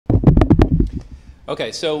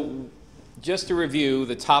Okay, so just to review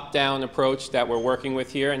the top-down approach that we're working with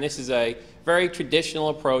here, and this is a very traditional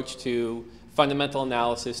approach to fundamental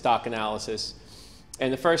analysis, stock analysis.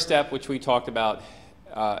 And the first step, which we talked about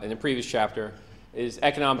in the previous chapter, is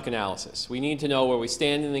economic analysis. We need to know where we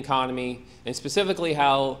stand in the economy, and specifically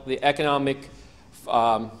how the economic,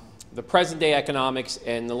 the present-day economics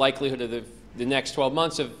and the likelihood of the next 12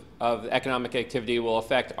 months of economic activity will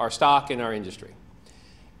affect our stock and our industry.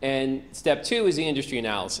 And step two is the industry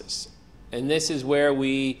analysis. And this is where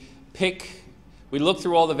we look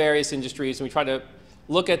through all the various industries and we try to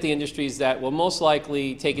look at the industries that will most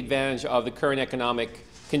likely take advantage of the current economic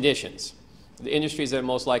conditions. The industries that are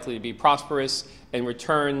most likely to be prosperous and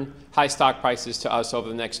return high stock prices to us over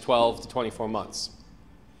the next 12 to 24 months.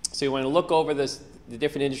 So you want to look over the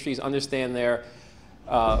different industries, understand their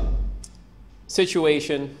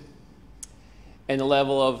situation and the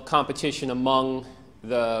level of competition among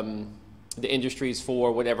the industries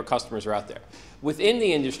for whatever customers are out there. Within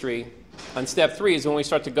the industry, on step three is when we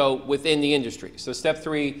start to go within the industry. So step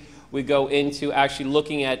three, we go into actually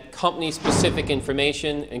looking at company-specific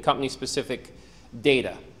information and company-specific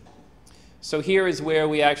data. So here is where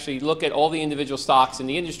we actually look at all the individual stocks in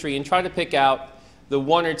the industry and try to pick out the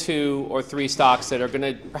one or two or three stocks that are going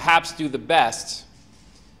to perhaps do the best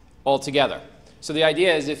altogether. So the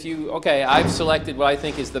idea is okay, I've selected what I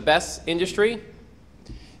think is the best industry,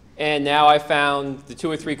 and now I found the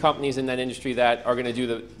two or three companies in that industry that are going to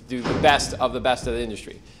do the best of the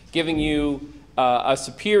industry, giving you a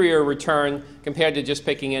superior return compared to just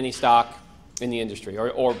picking any stock in the industry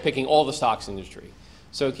or picking all the stocks in the industry.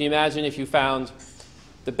 So can you imagine if you found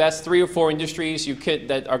the best 3 or 4 industries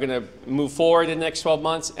that are going to move forward in the next 12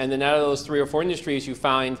 months, and then out of those 3 or 4 industries you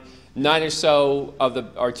find 9 or so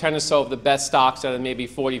or 10 or so of the best stocks out of maybe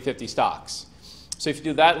 40, 50 stocks. So if you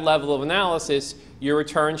do that level of analysis, your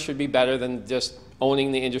return should be better than just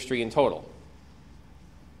owning the industry in total.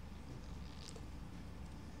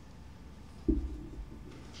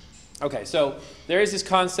 Okay, so there is this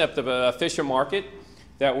concept of an efficient market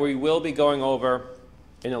that we will be going over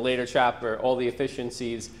in a later chapter, all the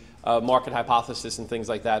efficiencies, market hypothesis and things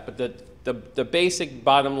like that. But the basic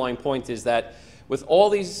bottom line point is that with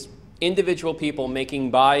all these individual people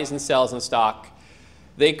making buys and sells in stock,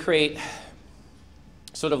 they create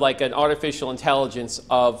sort of like an artificial intelligence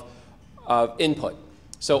of input.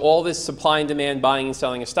 So all this supply and demand buying and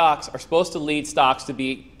selling of stocks are supposed to lead stocks to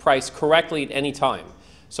be priced correctly at any time.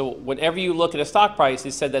 So whenever you look at a stock price,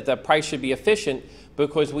 it's said that the price should be efficient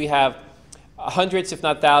because we have hundreds, if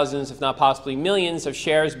not thousands, if not possibly millions of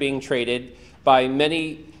shares being traded by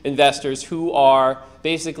many investors who are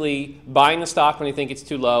basically buying the stock when they think it's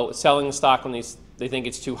too low, selling the stock when they think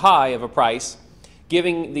it's too high of a price,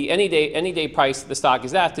 giving the any day price that the stock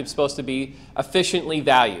is at is supposed to be efficiently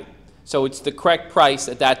valued. So it's the correct price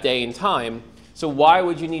at that day and time. So why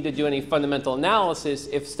would you need to do any fundamental analysis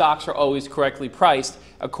if stocks are always correctly priced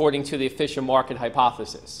according to the efficient market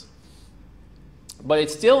hypothesis? But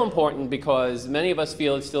it's still important because many of us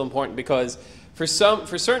feel it's still important because for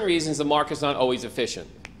certain reasons the market's not always efficient.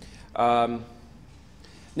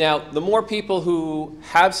 Now, the more people who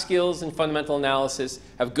have skills in fundamental analysis,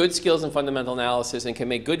 have good skills in fundamental analysis, and can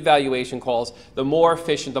make good valuation calls, the more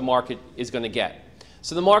efficient the market is going to get.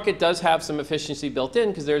 So the market does have some efficiency built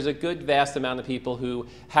in because there's a good vast amount of people who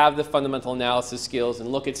have the fundamental analysis skills and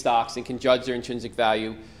look at stocks and can judge their intrinsic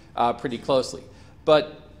value pretty closely.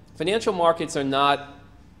 But financial markets are not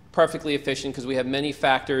perfectly efficient because we have many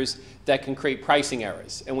factors that can create pricing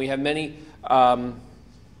errors, and we have many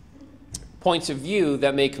points of view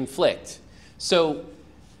that may conflict. So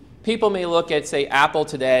people may look at, say, Apple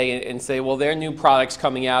today and say, well, their new product's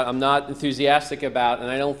coming out I'm not enthusiastic about, and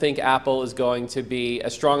I don't think Apple is going to be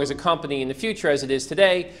as strong as a company in the future as it is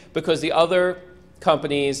today because the other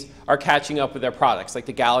companies are catching up with their products, like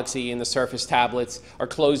the Galaxy and the Surface tablets are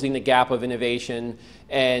closing the gap of innovation,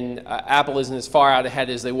 and Apple isn't as far out ahead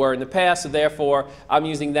as they were in the past, so therefore I'm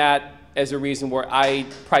using that as a reason where I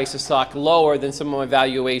price a stock lower than some of my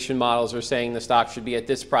valuation models are saying the stock should be at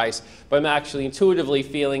this price, but I'm actually intuitively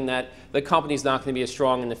feeling that the company's not going to be as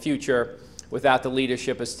strong in the future without the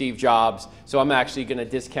leadership of Steve Jobs, so I'm actually going to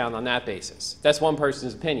discount on that basis. That's one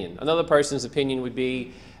person's opinion. Another person's opinion would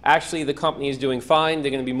be, actually the company is doing fine,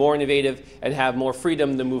 they're going to be more innovative and have more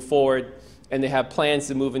freedom to move forward, and they have plans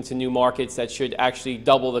to move into new markets that should actually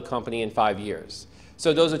double the company in 5 years.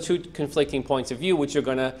 So those are two conflicting points of view which are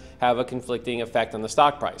going to have a conflicting effect on the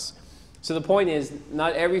stock price. So the point is,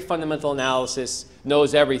 not every fundamental analysis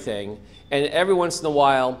knows everything, and every once in a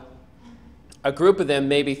while a group of them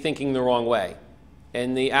may be thinking the wrong way.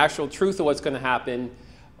 And the actual truth of what's going to happen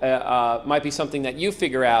might be something that you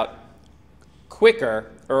figure out quicker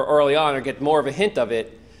or early on, or get more of a hint of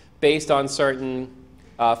it based on certain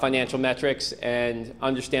financial metrics and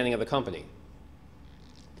understanding of the company.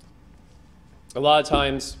 A lot of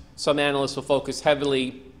times, some analysts will focus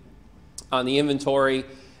heavily on the inventory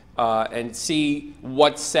and see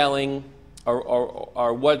what's selling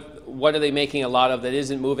or what are they making a lot of that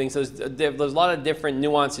isn't moving. So there's a lot of different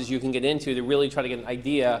nuances you can get into to really try to get an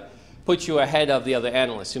idea, put you ahead of the other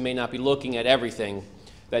analysts who may not be looking at everything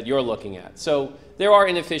that you're looking at. So there are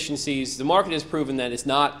inefficiencies. The market has proven that it's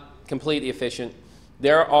not completely efficient.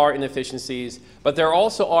 There are inefficiencies, but there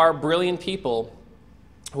also are brilliant people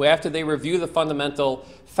who, after they review the fundamental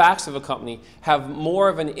facts of a company, have more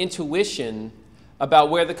of an intuition about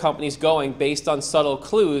where the company's going based on subtle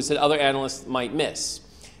clues that other analysts might miss.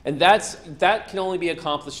 And that can only be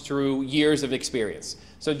accomplished through years of experience.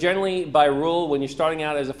 So generally, by rule, when you're starting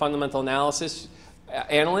out as a fundamental analysis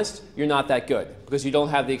analyst, you're not that good because you don't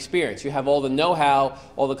have the experience. You have all the know-how,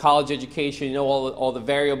 all the college education, you know all the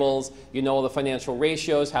variables, you know all the financial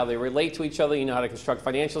ratios, how they relate to each other, you know how to construct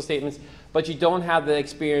financial statements, but you don't have the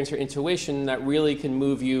experience or intuition that really can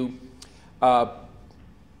move you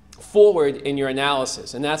forward in your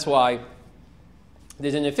analysis. And that's why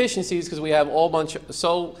there's inefficiencies, because we have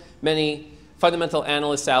so many fundamental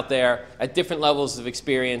analysts out there at different levels of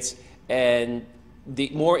experience, and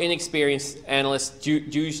the more inexperienced analysts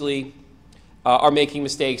usually are making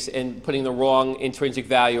mistakes and putting the wrong intrinsic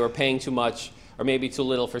value or paying too much or maybe too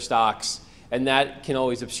little for stocks. And that can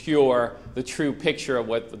always obscure the true picture of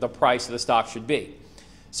what the price of the stock should be.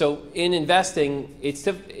 So in investing, it's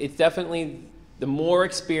definitely the more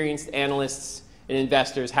experienced analysts and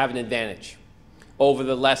investors have an advantage over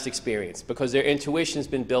the less experienced, because their intuition's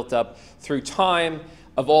been built up through time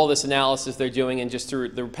of all this analysis they're doing, and just through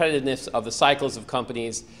the repetitiveness of the cycles of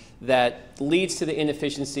companies that leads to the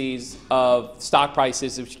inefficiencies of stock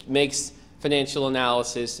prices, which makes financial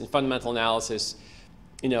analysis and fundamental analysis,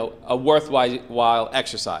 you know, a worthwhile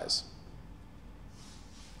exercise.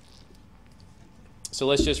 So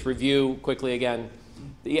let's just review quickly again.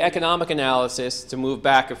 The economic analysis, to move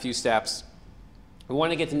back a few steps, we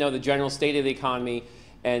want to get to know the general state of the economy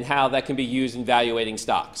and how that can be used in valuating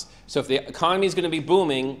stocks. So if the economy is going to be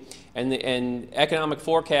booming and economic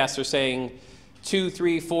forecasts are saying 2,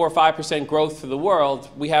 3, 4, 5% growth for the world,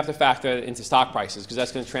 we have to factor it into stock prices, because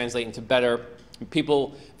that's going to translate into better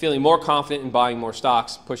people feeling more confident in buying more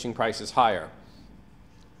stocks, pushing prices higher.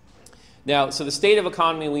 Now, so the state of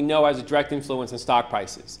economy we know has a direct influence on stock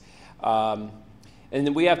prices. And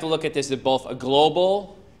then we have to look at this at both a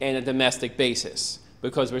global and a domestic basis.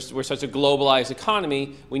 Because we're such a globalized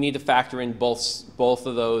economy, we need to factor in both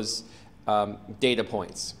of those data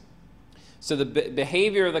points. So the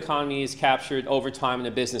behavior of the economy is captured over time in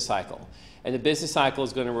a business cycle. And the business cycle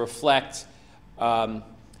is going to reflect the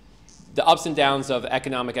ups and downs of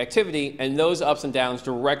economic activity, and those ups and downs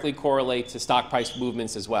directly correlate to stock price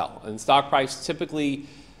movements as well. And stock price typically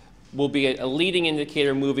will be a leading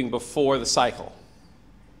indicator moving before the cycle.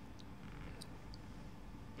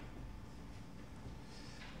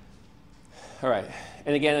 All right,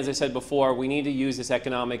 and again, as I said before, we need to use this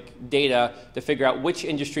economic data to figure out which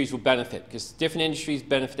industries will benefit, because different industries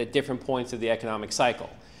benefit at different points of the economic cycle.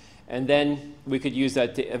 And then we could use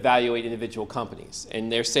that to evaluate individual companies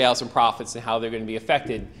and their sales and profits and how they're going to be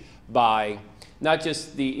affected by not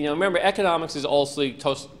just the, you know, remember, economics is also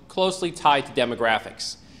closely tied to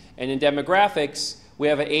demographics. And in demographics, we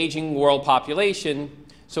have an aging world population,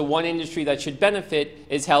 so one industry that should benefit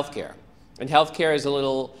is healthcare. And healthcare is a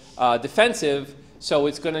little defensive, so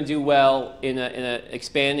it's going to do well in an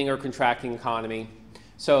expanding or contracting economy.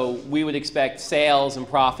 So we would expect sales and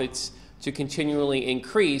profits to continually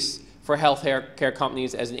increase for healthcare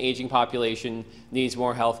companies as an aging population needs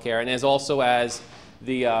more healthcare, and as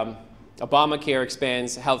the Obamacare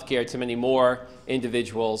expands healthcare to many more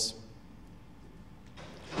individuals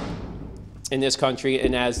in this country,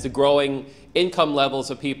 and as the growing income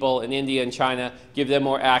levels of people in India and China give them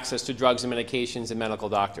more access to drugs and medications and medical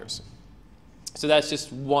doctors. So that's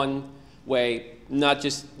just one way, not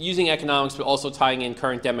just using economics, but also tying in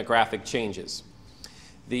current demographic changes.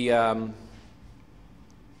 The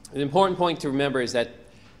important point to remember is that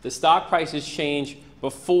the stock prices change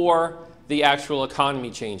before the actual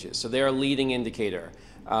economy changes. So they're a leading indicator.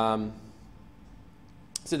 So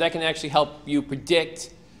that can actually help you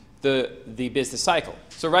predict the business cycle.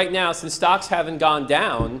 So right now, since stocks haven't gone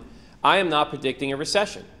down, I am not predicting a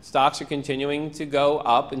recession. Stocks are continuing to go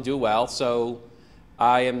up and do well, so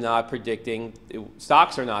I am not predicting,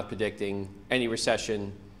 stocks are not predicting any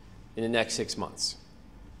recession in the next 6 months.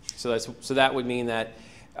 So that would mean that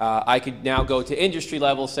I could now go to industry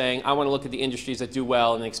level saying, I want to look at the industries that do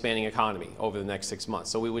well in an expanding economy over the next 6 months.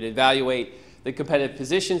 So we would evaluate the competitive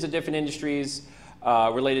positions of different industries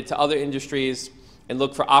related to other industries and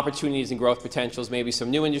look for opportunities and growth potentials. Maybe some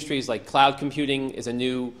new industries like cloud computing is a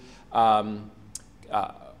new,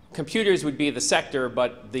 computers would be the sector,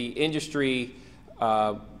 but the industry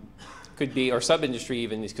could be, or sub-industry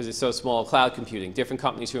even, because it's so small, cloud computing. Different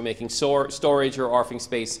companies who are making storage or offering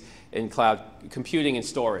space in cloud computing and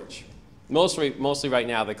storage. Mostly right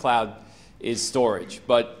now, the cloud is storage,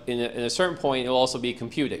 but in a certain point, it will also be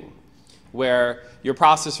computing, where your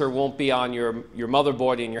processor won't be on your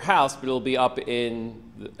motherboard in your house, but it'll be up in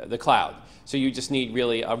the cloud. So you just need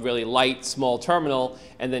really a really light, small terminal,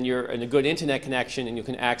 and then you're in a good internet connection, and you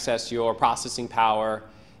can access your processing power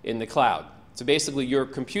in the cloud. So basically, your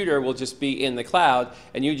computer will just be in the cloud,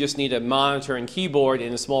 and you just need a monitor and keyboard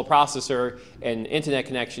and a small processor and internet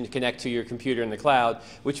connection to connect to your computer in the cloud,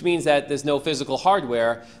 which means that there's no physical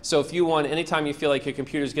hardware. So if you want, anytime you feel like your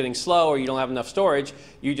computer's getting slow or you don't have enough storage,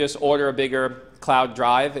 you just order a bigger cloud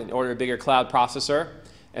drive and order a bigger cloud processor,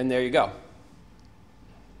 and there you go.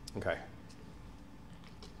 Okay.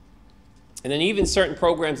 And then even certain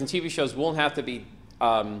programs and TV shows won't have to be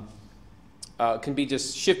can be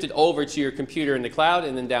just shifted over to your computer in the cloud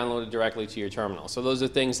and then downloaded directly to your terminal. So those are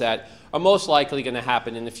things that are most likely going to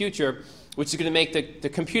happen in the future, which is going to make the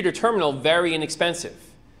computer terminal very inexpensive,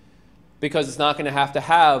 because it's not going to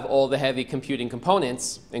have all the heavy computing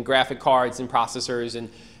components and graphic cards and processors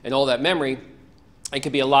and all that memory. It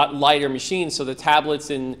could be a lot lighter machine, so the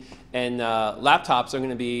tablets and laptops are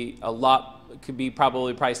going to be could be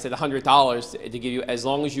probably priced at $100 to give you, as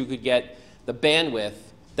long as you could get the bandwidth.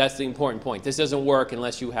 That's the important point. This doesn't work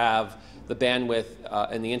unless you have the bandwidth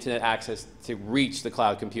and the internet access to reach the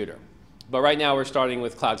cloud computer. But right now we're starting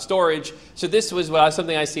with cloud storage. So this was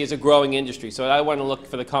something I see as a growing industry. So I want to look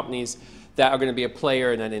for the companies that are going to be a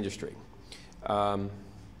player in that industry. So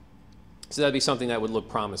that'd be something that would look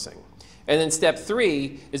promising. And then step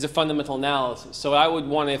 3 is a fundamental analysis. So I would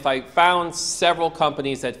want to, if I found several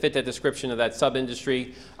companies that fit that description of that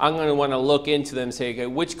sub-industry, I'm going to want to look into them and say, okay,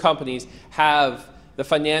 which companies have the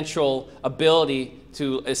financial ability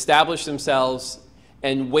to establish themselves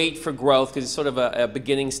and wait for growth, because it's sort of a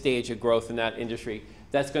beginning stage of growth in that industry.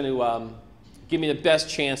 That's going to give me the best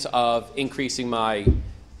chance of increasing my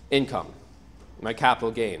income, my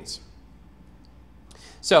capital gains.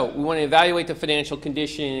 So we want to evaluate the financial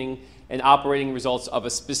conditioning and operating results of a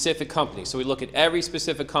specific company. So we look at every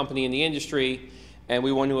specific company in the industry, and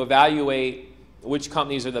we want to evaluate which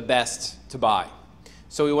companies are the best to buy.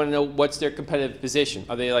 So we want to know what's their competitive position.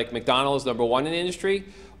 Are they like McDonald's, number 1 in the industry,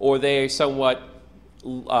 or are they somewhat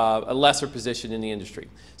a lesser position in the industry?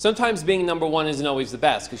 Sometimes being number 1 isn't always the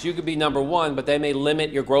best, because you could be number 1, but they may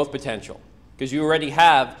limit your growth potential, because you already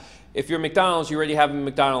have, if you're McDonald's, you already have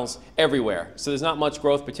McDonald's everywhere, so there's not much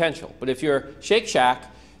growth potential. But if you're Shake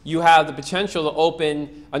Shack, you have the potential to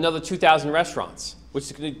open another 2,000 restaurants, which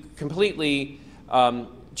is going to completely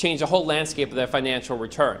change the whole landscape of their financial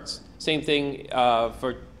returns. Same thing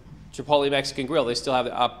for Chipotle Mexican Grill. They still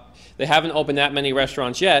have they haven't opened that many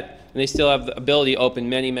restaurants yet, and they still have the ability to open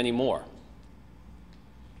many, many more.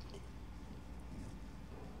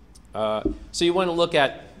 So you want to look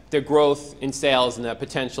at their growth in sales and that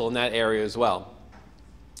potential in that area as well.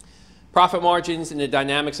 Profit margins and the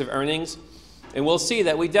dynamics of earnings. And we'll see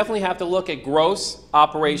that we definitely have to look at gross,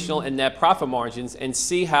 operational, and net profit margins and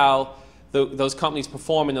see how those companies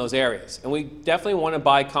perform in those areas. And we definitely want to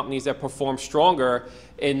buy companies that perform stronger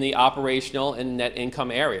in the operational and net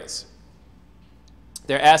income areas.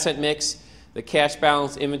 Their asset mix, the cash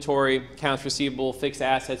balance, inventory, accounts receivable, fixed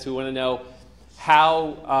assets. We want to know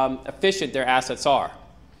how efficient their assets are.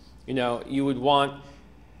 You know, you would want,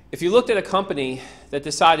 if you looked at a company that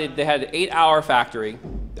decided they had an 8-hour factory,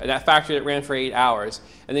 that factory that ran for 8 hours,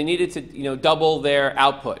 and they needed to double their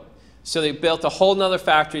output. So they built a whole nother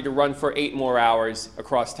factory to run for 8 more hours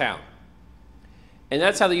across town. And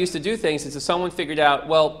that's how they used to do things, until someone figured out,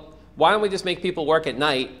 well, why don't we just make people work at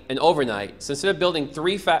night and overnight? So instead of building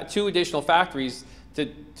 2 additional factories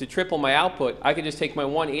to triple my output, I could just take my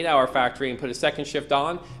 1 8-hour factory and put a 2nd shift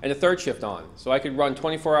on and a 3rd shift on. So I could run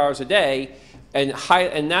 24 hours a day, and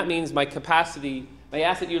that means my capacity, my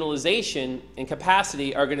asset utilization and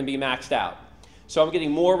capacity are going to be maxed out. So I'm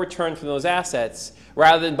getting more return from those assets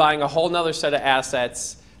rather than buying a whole nother set of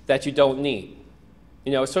assets that you don't need.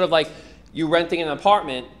 You know, it's sort of like you renting an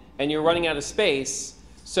apartment and you're running out of space,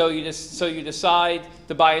 so you decide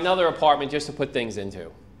to buy another apartment just to put things into,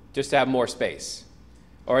 just to have more space,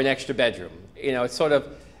 or an extra bedroom. You know, it's sort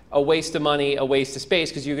of a waste of money, a waste of space,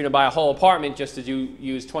 because you're going to buy a whole apartment just to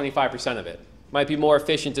use 25% of it. might be more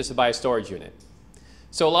efficient just to buy a storage unit.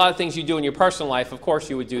 So a lot of things you do in your personal life, of course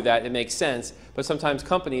you would do that, it makes sense, but sometimes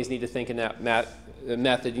companies need to think in that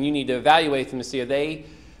method, and you need to evaluate them to see are they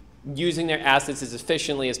using their assets as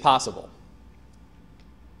efficiently as possible.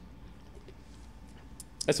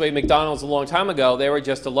 That's why McDonald's a long time ago, they were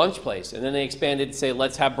just a lunch place, and then they expanded to say,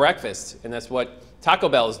 let's have breakfast, and that's what Taco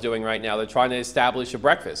Bell is doing right now. They're trying to establish a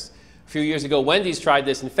breakfast. A few years ago, Wendy's tried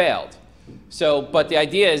this and failed. So, but the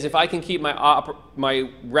idea is if I can keep my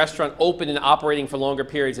restaurant open and operating for longer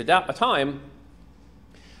periods of time,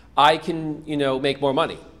 I can, make more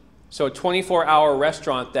money. So a 24-hour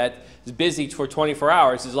restaurant that is busy for 24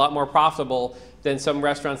 hours is a lot more profitable than some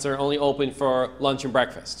restaurants that are only open for lunch and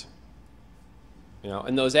breakfast.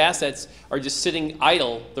 And those assets are just sitting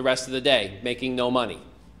idle the rest of the day, making no money.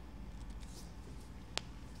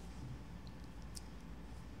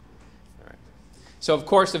 All right. So, of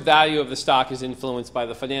course, the value of the stock is influenced by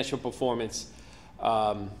the financial performance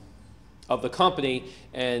of the company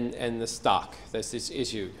and the stock that's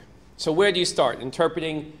issued. So where do you start?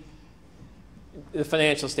 Interpreting the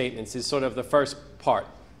financial statements is sort of the first part.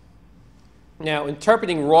 Now,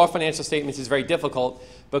 interpreting raw financial statements is very difficult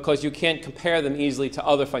because you can't compare them easily to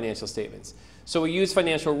other financial statements. So we use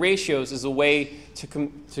financial ratios as a way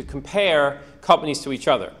to compare companies to each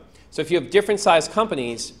other. So if you have different sized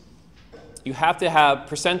companies, you have to have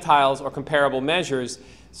percentiles or comparable measures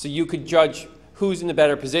so you could judge who's in the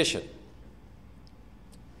better position.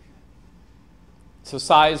 So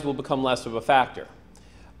size will become less of a factor.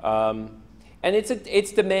 And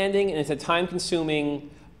it's demanding and it's a time-consuming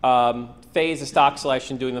phase of stock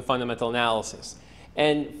selection doing the fundamental analysis.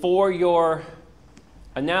 And for your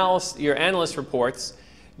analyst reports,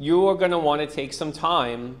 you are going to want to take some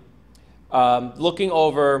time looking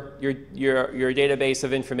over your database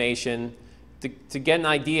of information to get an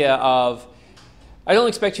idea of, I don't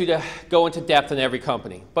expect you to go into depth in every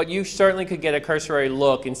company, but you certainly could get a cursory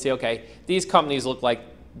look and see, okay, these companies look like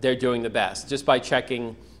they're doing the best just by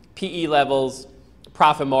checking PE levels,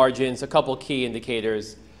 profit margins, a couple key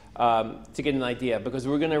indicators to get an idea, because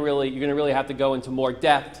you're going to really have to go into more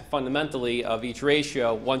depth fundamentally of each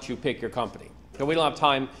ratio once you pick your company. So we don't have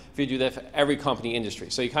time for you to do that for every company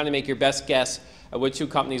industry. So you kind of make your best guess at which two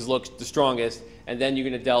companies look the strongest, and then you're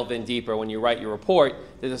going to delve in deeper when you write your report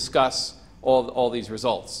to discuss all these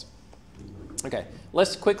results. Okay,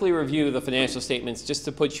 let's quickly review the financial statements just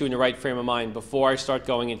to put you in the right frame of mind before I start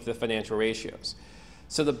going into the financial ratios.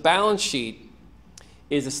 So the balance sheet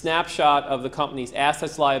is a snapshot of the company's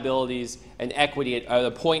assets, liabilities, and equity at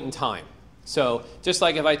a point in time. So just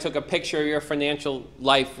like if I took a picture of your financial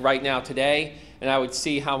life right now today, and I would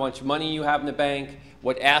see how much money you have in the bank,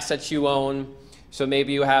 what assets you own. So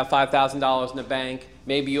maybe you have $5,000 in the bank,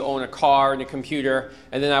 maybe you own a car and a computer,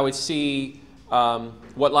 and then I would see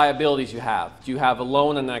what liabilities you have. Do you have a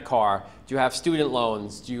loan on that car? Do you have student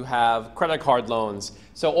loans? Do you have credit card loans?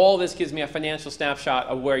 So all this gives me a financial snapshot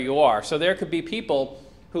of where you are. So there could be people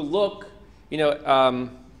who look,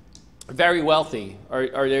 very wealthy, or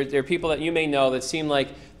there are people that you may know that seem like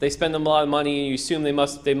they spend a lot of money, and you assume they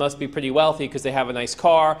must be pretty wealthy because they have a nice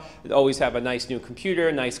car, they always have a nice new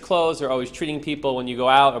computer, nice clothes, they're always treating people when you go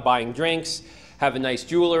out or buying drinks, have a nice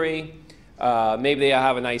jewelry, maybe they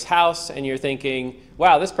have a nice house, and you're thinking,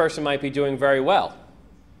 wow, this person might be doing very well.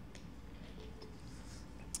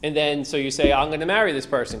 And then, so you say, I'm going to marry this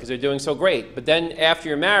person because they're doing so great. But then after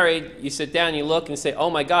you're married, you sit down, you look and say, oh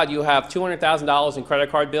my God, you have $200,000 in credit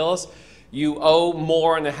card bills. You owe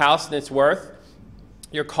more on the house than it's worth.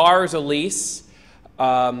 Your car is a lease.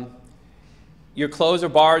 Your clothes are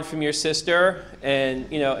borrowed from your sister.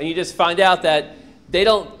 And you just find out that they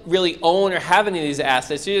don't really own or have any of these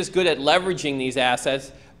assets. You're just good at leveraging these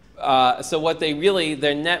assets. So what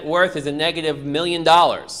their net worth is a negative $1 million.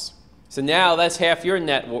 So now that's half your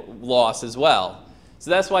net loss as well.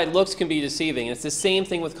 So that's why looks can be deceiving. It's the same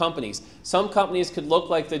thing with companies. Some companies could look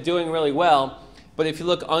like they're doing really well, but if you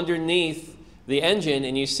look underneath the engine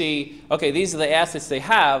and you see, okay, these are the assets they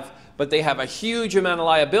have, but they have a huge amount of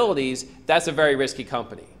liabilities, that's a very risky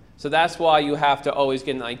company. So that's why you have to always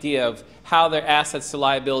get an idea of how their assets to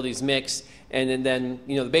liabilities mix, and then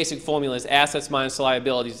the basic formula is assets minus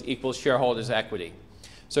liabilities equals shareholders' equity.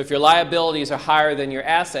 So if your liabilities are higher than your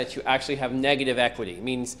assets, you actually have negative equity. It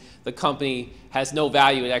means the company has no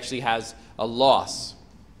value, it actually has a loss.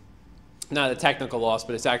 Not a technical loss,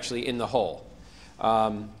 but it's actually in the hole.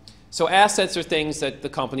 So assets are things that the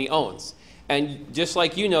company owns. And just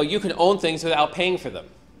like you can own things without paying for them.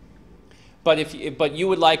 But you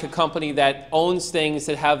would like a company that owns things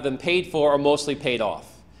that have them paid for or mostly paid off,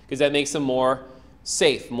 because that makes them more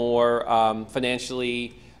safe, more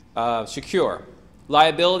financially secure.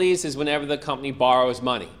 Liabilities is whenever the company borrows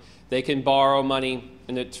money. They can borrow money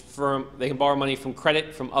in the firm. They can borrow money from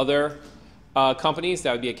credit from other companies.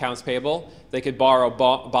 That would be accounts payable. They could borrow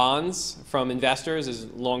bonds from investors as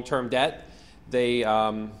long-term debt. They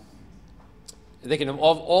can have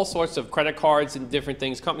all sorts of credit cards and different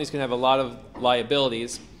things. Companies can have a lot of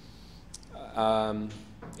liabilities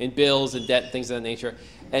in bills and debt, things of that nature.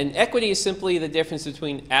 And equity is simply the difference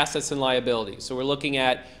between assets and liabilities. So we're looking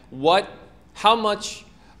at how much,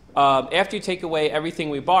 after you take away everything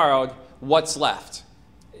we borrowed, what's left.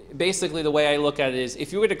 Basically, the way I look at it is,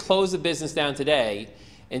 if you were to close the business down today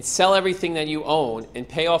and sell everything that you own and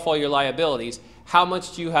pay off all your liabilities, how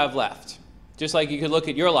much do you have left? Just like you could look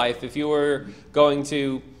at your life, if you were going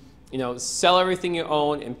to, sell everything you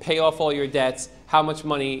own and pay off all your debts, how much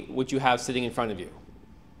money would you have sitting in front of you?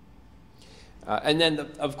 And then,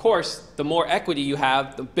 of course, the more equity you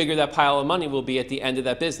have, the bigger that pile of money will be at the end of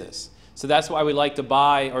that business. So that's why we like to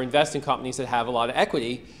buy or invest in companies that have a lot of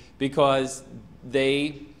equity, because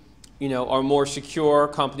they, are a more secure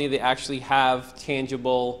company. They actually have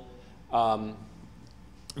tangible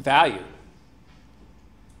value.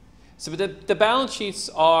 So the balance sheets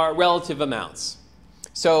are relative amounts.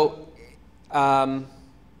 So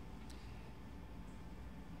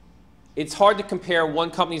it's hard to compare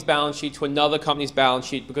one company's balance sheet to another company's balance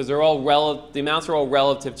sheet because the amounts are all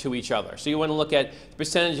relative to each other. So you want to look at the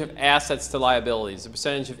percentage of assets to liabilities, the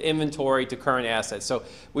percentage of inventory to current assets. So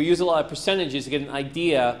we use a lot of percentages to get an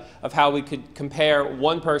idea of how we could compare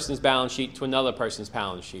one person's balance sheet to another person's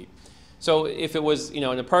balance sheet. So if it was, in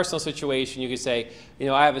a personal situation, you could say,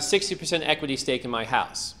 I have a 60% equity stake in my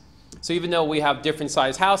house. So even though we have different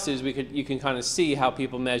size houses, you can kind of see how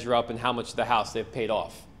people measure up and how much of the house they've paid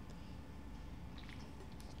off.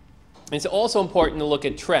 And it's also important to look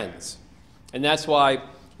at trends. And that's why,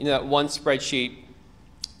 that one spreadsheet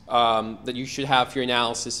that you should have for your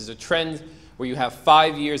analysis is a trend where you have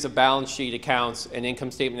 5 years of balance sheet accounts and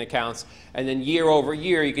income statement accounts, and then year over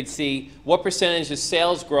year you could see what percentage of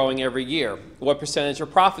sales growing every year, what percentage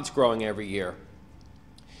of profits growing every year,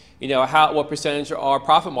 what percentage are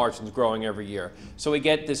profit margins growing every year. So we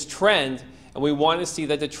get this trend, and we want to see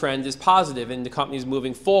that the trend is positive and the company is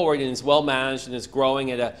moving forward and is well managed and is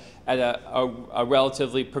growing at a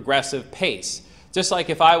relatively progressive pace. Just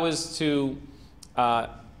like if I was to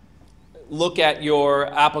look at your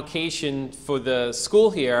application for the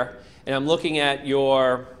school here, and I'm looking at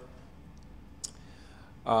your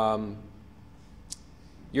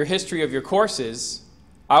history of your courses,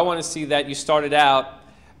 I want to see that you started out.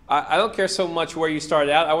 I don't care so much where you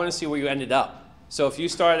started out. I want to see where you ended up. So if you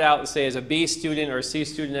started out, say, as a B student or a C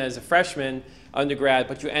student as a freshman undergrad,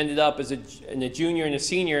 but you ended up as a junior and a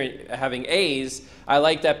senior having A's, I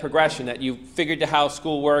like that progression, that you figured out how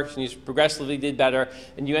school works and you progressively did better,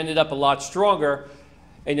 and you ended up a lot stronger.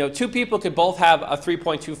 And, two people could both have a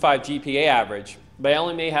 3.25 GPA average, but I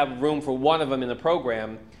only may have room for one of them in the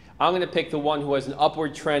program. I'm going to pick the one who has an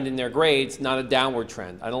upward trend in their grades, not a downward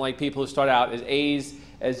trend. I don't like people who start out as A's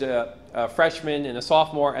as a freshman and a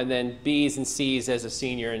sophomore, and then B's and C's as a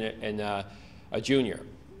senior and a junior.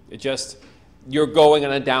 You're going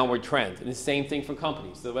on a downward trend. And the same thing for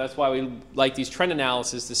companies. So that's why we like these trend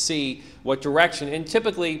analysis to see what direction. And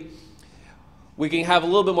typically, we can have a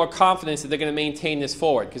little bit more confidence that they're going to maintain this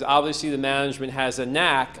forward, because obviously the management has a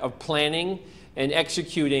knack of planning and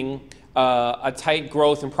executing a tight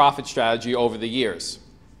growth and profit strategy over the years.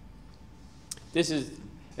 This is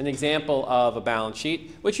an example of a balance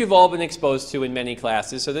sheet, which you've all been exposed to in many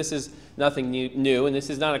classes. So this is nothing new, and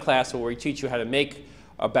this is not a class where we teach you how to make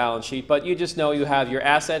a balance sheet, but you just know you have your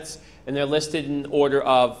assets, and they're listed in order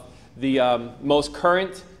of the most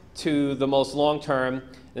current to the most long-term,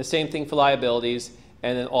 and the same thing for liabilities,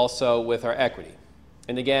 and then also with our equity.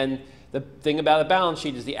 And again, the thing about a balance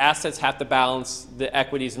sheet is the assets have to balance the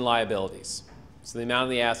equities and liabilities. So the amount of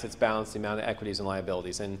the assets balance the amount of equities and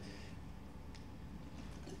liabilities. And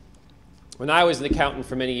when I was an accountant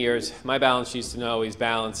for many years, my balance sheets didn't always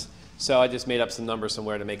balance, so I just made up some numbers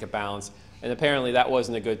somewhere to make it balance. And apparently that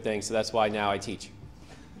wasn't a good thing, so that's why now I teach.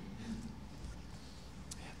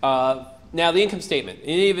 Now the income statement. And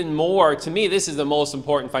even more, to me, this is the most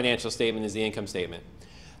important financial statement, is the income statement.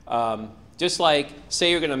 Just like, say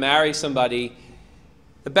you're going to marry somebody,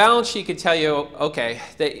 the balance sheet could tell you, okay,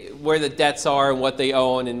 where the debts are and what they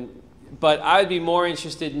own, but I would be more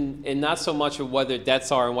interested in not so much of what their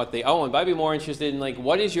debts are and what they own, but I'd be more interested in, like,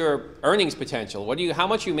 what is your earnings potential? How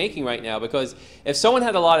much are you making right now? Because if someone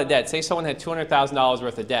had a lot of debt, say someone had $200,000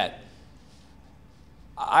 worth of debt,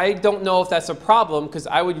 I don't know if that's a problem, because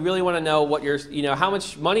I would really want to know what how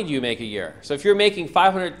much money do you make a year? So if you're making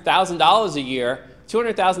 $500,000 a year,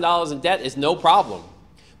 $200,000 in debt is no problem.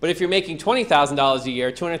 But if you're making $20,000 a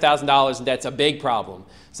year, $200,000 in debt's a big problem.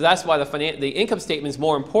 So that's why the income statement is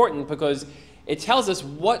more important, because it tells us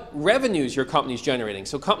what revenues your company's generating.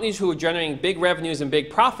 So companies who are generating big revenues and big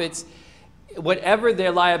profits, whatever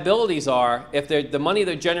their liabilities are, if the money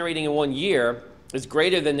they're generating in 1 year is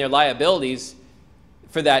greater than their liabilities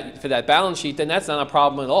for that balance sheet, then that's not a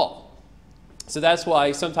problem at all. So that's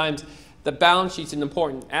why sometimes the balance sheet's an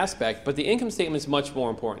important aspect, but the income statement is much more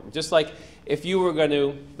important. Just like if you were going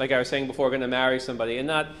to, like I was saying before, going to marry somebody, and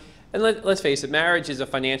let's face it, marriage is a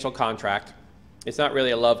financial contract. It's not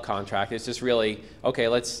really a love contract. It's just really, okay,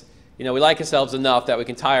 we like ourselves enough that we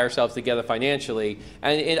can tie ourselves together financially.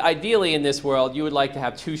 And ideally in this world, you would like to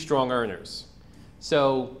have 2 strong earners.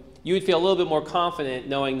 So you would feel a little bit more confident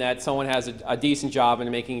knowing that someone has a decent job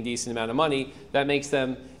and making a decent amount of money. That makes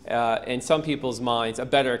them, in some people's minds, a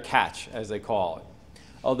better catch, as they call it.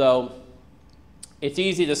 Although it's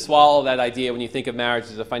easy to swallow that idea when you think of marriage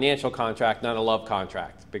as a financial contract, not a love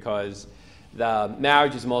contract, because the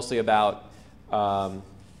marriage is mostly about,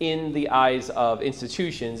 in the eyes of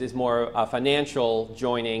institutions, is more a financial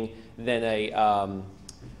joining than a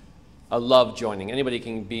love joining. Anybody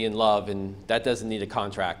can be in love, and that doesn't need a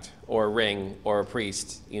contract or a ring or a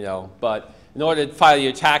priest, But in order to file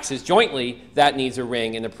your taxes jointly, that needs a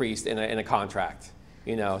ring and a priest and a contract,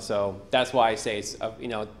 So that's why I say it's,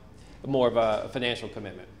 more of a financial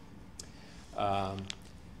commitment.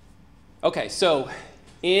 Okay, so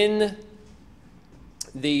in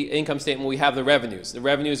the income statement, we have the revenues. The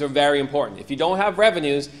revenues are very important. If you don't have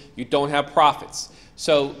revenues, you don't have profits.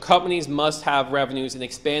 So companies must have revenues and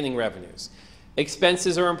expanding revenues.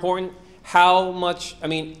 Expenses are important. How much,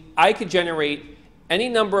 I could generate any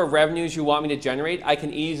number of revenues you want me to generate. I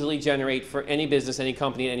can easily generate for any business, any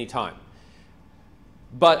company at any time.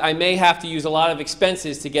 But I may have to use a lot of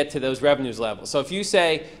expenses to get to those revenues levels. So if you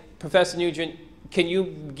say, Professor Nugent, can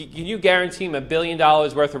you guarantee me $1 billion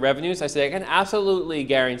worth of revenues? I say, I can absolutely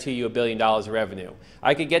guarantee you $1 billion of revenue.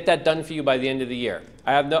 I could get that done for you by the end of the year.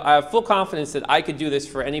 I have full confidence that I could do this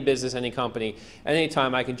for any business, any company. At any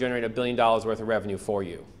time, I can generate $1 billion worth of revenue for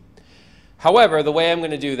you. However, the way I'm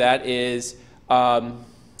going to do that is I'm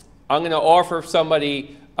going to offer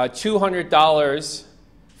somebody $200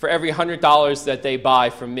 for every $100 that they buy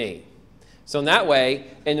from me. So in that way,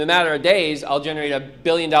 in a matter of days, I'll generate $1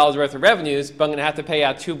 billion worth of revenues, but I'm going to have to pay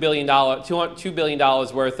out $2 billion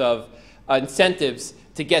worth of incentives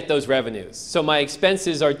to get those revenues. So my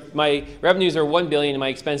revenues are $1 billion and my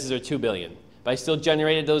expenses are $2 billion. But I still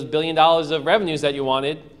generated those $1 billion of revenues that you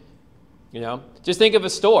wanted. Just think of a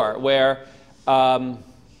store where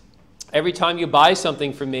every time you buy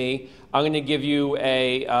something from me, I'm going to give you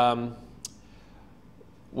a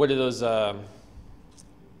what are those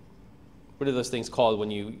things called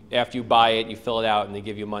when after you buy it, you fill it out and they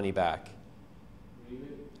give you money back?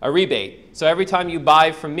 A rebate. So every time you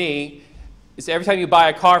buy from me, every time you buy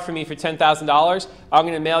a car from me for $10,000, I'm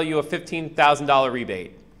going to mail you a $15,000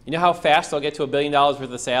 rebate. You know how fast I'll get to $1 billion worth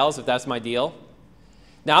of sales if that's my deal?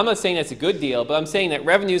 Now, I'm not saying that's a good deal, but I'm saying that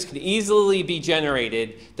revenues can easily be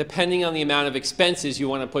generated depending on the amount of expenses you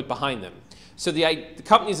want to put behind them. So the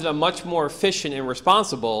companies that are much more efficient and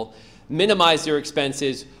responsible minimize their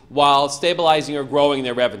expenses while stabilizing or growing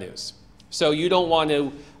their revenues. So you don't want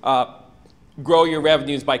to grow your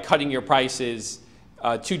revenues by cutting your prices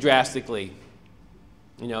too drastically,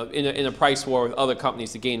 in a price war with other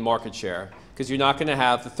companies to gain market share, because you're not going to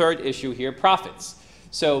have the third issue here, profits.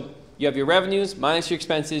 So you have your revenues minus your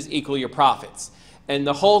expenses equal your profits. And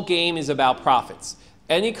the whole game is about profits.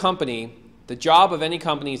 Any company, the job of any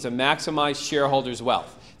company is to maximize shareholders'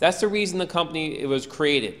 wealth. That's the reason the company was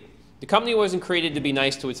created. The company wasn't created to be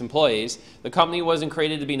nice to its employees. The company wasn't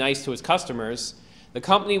created to be nice to its customers. The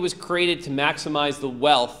company was created to maximize the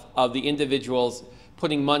wealth of the individuals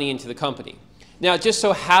putting money into the company. Now, it just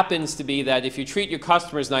so happens to be that if you treat your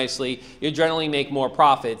customers nicely, you generally make more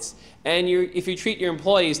profits. And if you treat your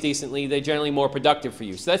employees decently, they're generally more productive for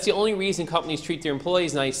you. So that's the only reason companies treat their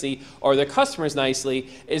employees nicely or their customers nicely,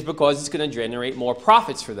 is because it's going to generate more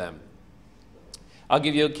profits for them. I'll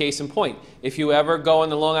give you a case in point. If you ever go on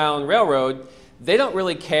the Long Island Railroad, they don't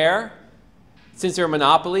really care, since they're a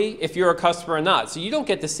monopoly, if you're a customer or not. So you don't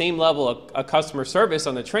get the same level of customer service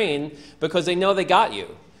on the train because they know they got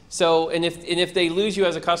you. So, and if they lose you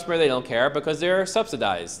as a customer, they don't care because they're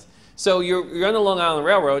subsidized. So you're on the Long Island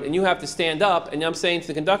Railroad and you have to stand up, and I'm saying to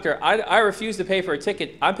the conductor, I refuse to pay for a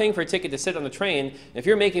ticket. I'm paying for a ticket to sit on the train. If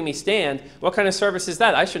you're making me stand, what kind of service is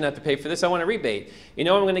that? I shouldn't have to pay for this. I want a rebate. You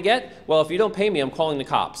know what I'm going to get? Well, if you don't pay me, I'm calling the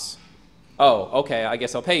cops. Oh, okay, I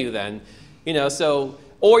guess I'll pay you then. So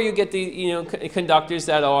Or you get the conductors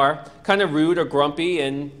that are kind of rude or grumpy,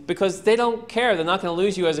 and because they don't care, they're not going to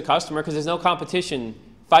lose you as a customer because there's no competition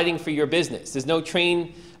fighting for your business. There's no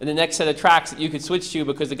train in the next set of tracks that you could switch to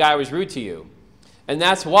because the guy was rude to you. And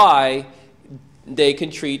that's why they can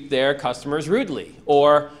treat their customers rudely,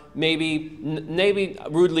 or maybe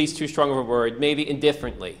rudely is too strong of a word, maybe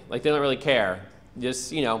indifferently, like they don't really care.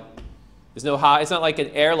 Just, there's no high. It's not like an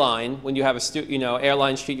airline when you have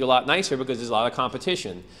airlines treat you a lot nicer because there's a lot of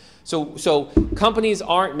competition. So companies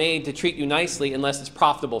aren't made to treat you nicely unless it's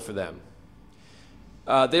profitable for them.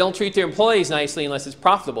 They don't treat their employees nicely unless it's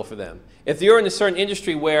profitable for them. If you're in a certain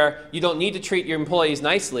industry where you don't need to treat your employees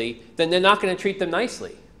nicely, then they're not going to treat them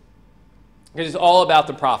nicely. Because it's all about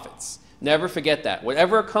the profits. Never forget that.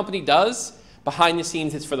 Whatever a company does, behind the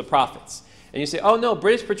scenes, it's for the profits. And you say, oh no,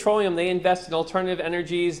 British Petroleum, they invest in alternative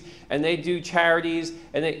energies and they do charities.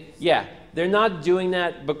 And they're not doing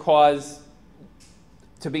that because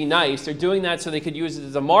to be nice. They're doing that so they could use it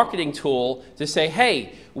as a marketing tool to say,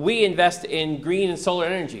 hey, we invest in green and solar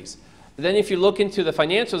energies. But then if you look into the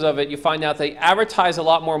financials of it, you find out they advertise a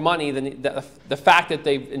lot more money than the fact that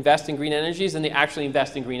they invest in green energies than they actually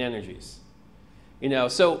invest in green energies.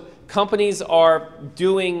 So companies are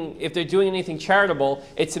doing, if they're doing anything charitable,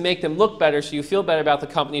 it's to make them look better so you feel better about the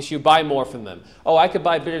company so you buy more from them. Oh, I could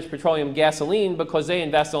buy British Petroleum gasoline because they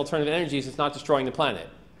invest in alternative energies. It's not destroying the planet.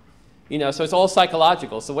 So it's all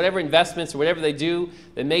psychological. So whatever investments or whatever they do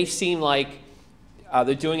that may seem like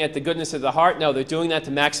they're doing it at the goodness of the heart, no, they're doing that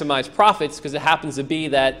to maximize profits because it happens to be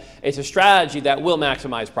that it's a strategy that will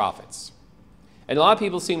maximize profits. And a lot of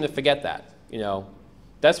people seem to forget that,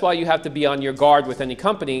 That's why you have to be on your guard with any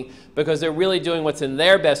company, because they're really doing what's in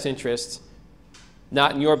their best interest,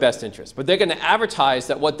 not in your best interest. But they're going to advertise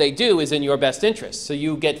that what they do is in your best interest. So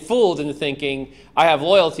you get fooled into thinking, I have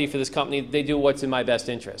loyalty for this company, they do what's in my best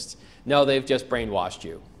interest. No, they've just brainwashed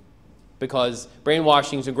you, because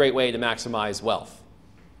brainwashing is a great way to maximize wealth.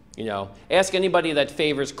 Ask anybody that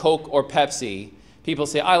favors Coke or Pepsi. People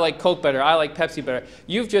say, I like Coke better, I like Pepsi better.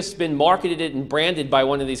 You've just been marketed and branded by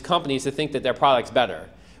one of these companies to think that their product's better.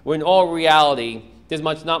 When in all reality, there's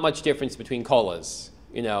not much difference between colas.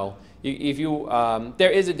 There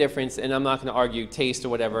is a difference, and I'm not going to argue taste or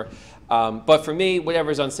whatever. But for me,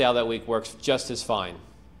 whatever's on sale that week works just as fine.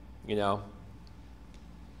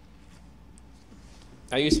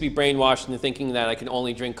 I used to be brainwashed into thinking that I can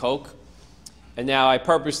only drink Coke. And now I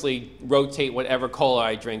purposely rotate whatever cola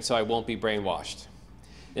I drink so I won't be brainwashed.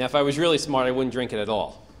 And if I was really smart, I wouldn't drink it at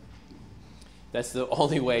all. That's the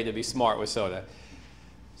only way to be smart with soda.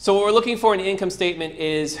 So what we're looking for in the income statement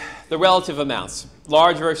is the relative amounts,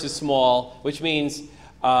 large versus small, which means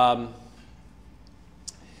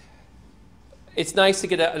it's nice to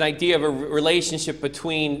get an idea of a relationship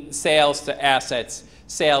between sales to assets,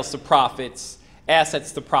 sales to profits,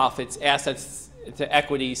 assets to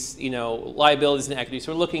equities, liabilities and equities.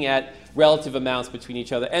 So we're looking at relative amounts between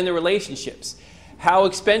each other and the relationships. How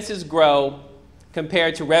expenses grow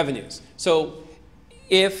compared to revenues. So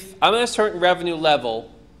if I'm at a certain revenue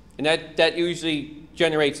level, and that usually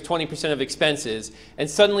generates 20% of expenses, and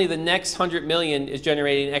suddenly the next 100 million is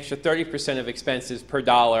generating an extra 30% of expenses per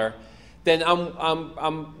dollar, then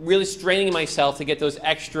I'm really straining myself to get those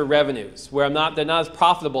extra revenues where they're not as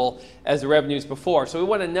profitable as the revenues before. So we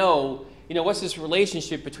want to know, what's this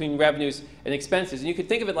relationship between revenues and expenses? And you could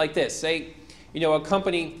think of it like this. Say, a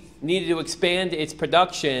company needed to expand its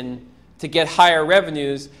production to get higher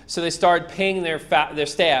revenues, so they started paying their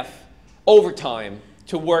staff overtime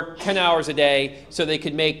to work 10 hours a day so they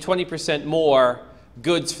could make 20% more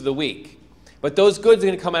goods for the week. But those goods are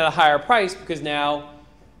going to come at a higher price because now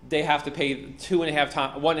they have to pay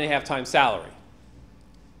 1.5 times salary.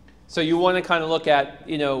 So you want to kind of look at,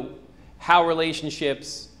 how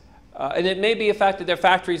relationships, and it may be a fact that their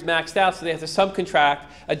factory's maxed out, so they have to subcontract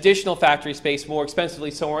additional factory space more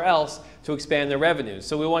expensively somewhere else to expand their revenues.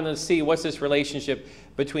 So we want to see what's this relationship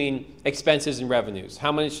between expenses and revenues.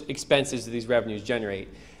 How much expenses do these revenues generate?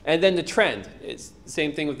 And then the trend. It's the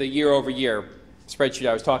same thing with the year-over-year spreadsheet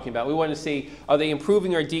I was talking about. We want to see, are they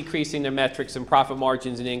improving or decreasing their metrics and profit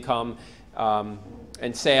margins and income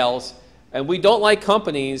and sales? And we don't like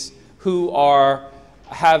companies who are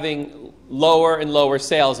having lower and lower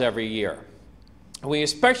sales every year. And we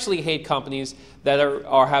especially hate companies that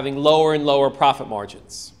are having lower and lower profit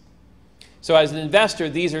margins. So as an investor,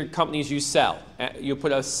 these are companies you sell. You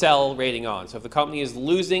put a sell rating on. So if the company is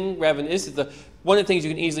losing revenue, this is one of the things you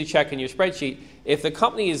can easily check in your spreadsheet. If the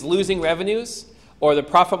company is losing revenues or the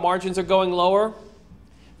profit margins are going lower,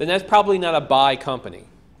 then that's probably not a buy company.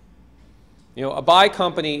 A buy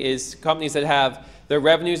company is companies that have their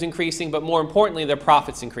revenue's increasing, but more importantly, their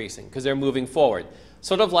profit's increasing because they're moving forward.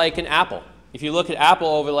 Sort of like an Apple. If you look at Apple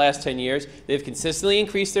over the last 10 years, they've consistently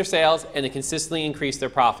increased their sales and they consistently increased their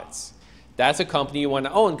profits. That's a company you want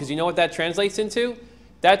to own because you know what that translates into?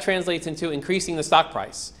 That translates into increasing the stock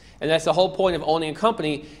price. And that's the whole point of owning a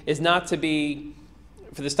company, is not to be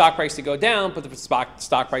for the stock price to go down, but for the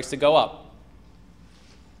stock price to go up.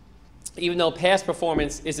 Even though past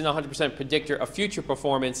performance isn't 100% predictor of future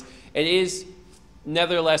performance, it is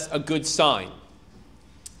nevertheless a good sign.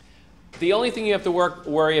 The only thing you have to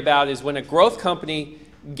worry about is when a growth company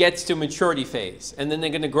gets to maturity phase, and then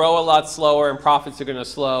they're going to grow a lot slower and profits are going to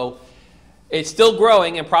slow. It's still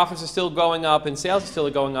growing and profits are still going up and sales are still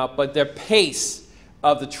going up, but their pace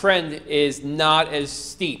of the trend is not as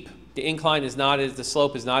steep. The incline is not as, the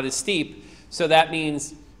slope is not as steep. So that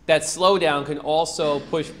means that slowdown can also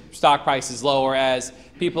push stock prices lower as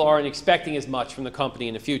people aren't expecting as much from the company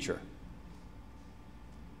in the future.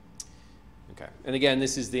 Okay. And again,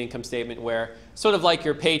 this is the income statement where, sort of like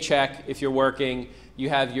your paycheck, if you're working, you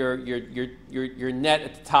have your net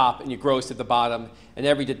at the top and your gross at the bottom, and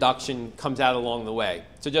every deduction comes out along the way.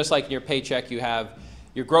 So just like in your paycheck, you have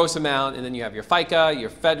your gross amount, and then you have your FICA, your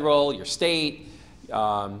federal, your state.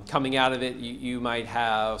 Coming out of it, you might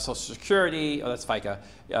have Social Security, oh, that's FICA,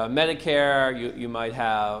 Medicare, you might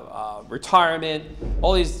have retirement,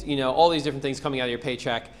 all these different things coming out of your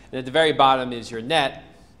paycheck. And at the very bottom is your net,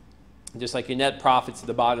 just like your net profits at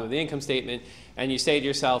the bottom of the income statement. And you say to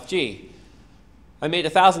yourself, gee, I made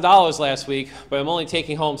 $1,000 last week, but I'm only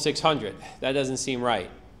taking home $600. That doesn't seem right.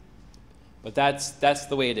 But that's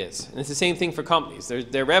the way it is. And it's the same thing for companies.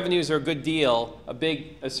 Their revenues are a good deal,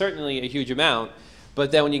 certainly a huge amount.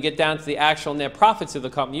 But then when you get down to the actual net profits of the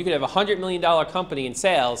company, you could have a $100 million company in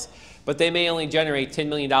sales, but they may only generate $10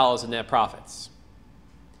 million in net profits.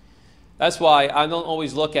 That's why I don't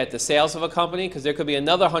always look at the sales of a company, because there could be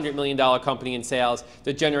another $100 million company in sales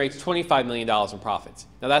that generates $25 million in profits.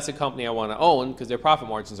 Now that's a company I want to own because their profit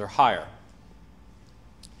margins are higher.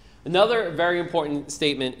 Another very important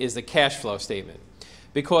statement is the cash flow statement,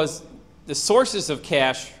 because the sources of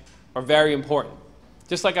cash are very important.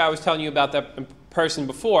 Just like I was telling you about that person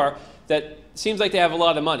before that seems like they have a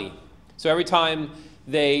lot of money. So every time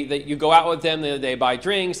you go out with them, they buy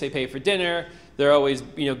drinks, they pay for dinner, they're always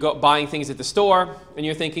buying things at the store, and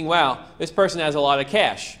you're thinking, wow, this person has a lot of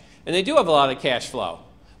cash. And they do have a lot of cash flow.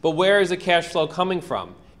 But where is the cash flow coming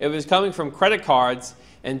from? If it was coming from credit cards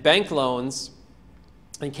and bank loans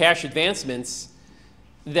and cash advancements,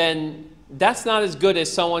 then that's not as good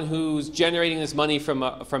as someone who's generating this money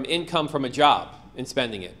from income from a job and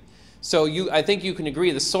spending it. So I think you can agree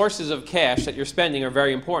the sources of cash that you're spending are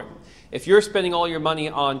very important. If you're spending all your money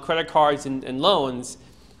on credit cards and loans,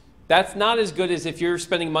 that's not as good as if you're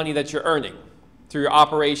spending money that you're earning through your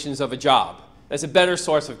operations of a job. That's a better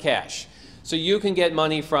source of cash. So you can get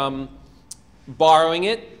money from borrowing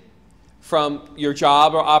it from your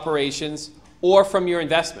job or operations, or from your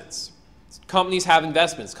investments. Companies have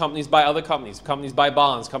investments. Companies buy other companies. Companies buy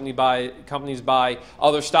bonds. Companies buy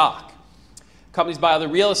other stock. Companies buy other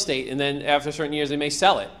real estate, and then after certain years they may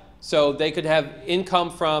sell it. So they could have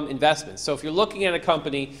income from investments. So if you're looking at a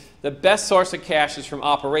company, the best source of cash is from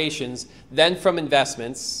operations, then from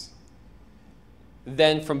investments,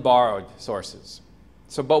 then from borrowed sources.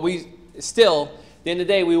 So, but we still, at the end of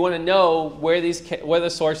the day, we want to know where the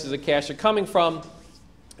sources of cash are coming from.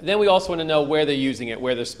 Then we also want to know where they're using it,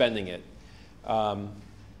 where they're spending it.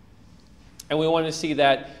 And we want to see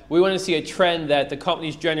a trend that the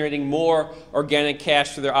company's generating more organic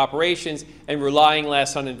cash through their operations and relying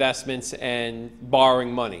less on investments and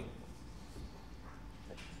borrowing money.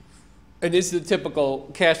 And this is the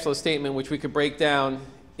typical cash flow statement, which we could break down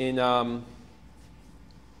in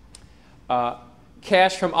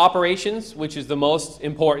cash from operations, which is the most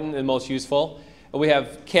important and most useful. We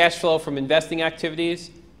have cash flow from investing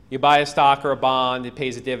activities. You buy a stock or a bond, it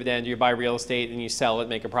pays a dividend, you buy real estate and you sell it,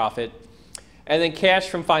 make a profit. And then cash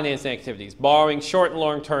from financing activities, borrowing short and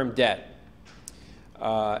long-term debt.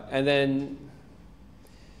 And then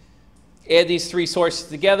add these three sources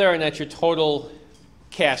together and that's your total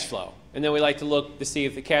cash flow. And then we like to look to see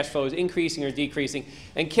if the cash flow is increasing or decreasing.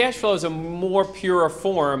 And cash flow is a more pure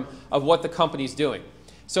form of what the company's doing.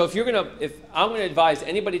 So if I'm going to advise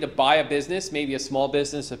anybody to buy a business, maybe a small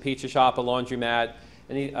business, a pizza shop, a laundromat,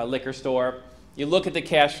 a liquor store, you look at the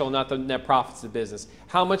cash flow, not the net profits of the business.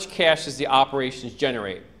 How much cash does the operations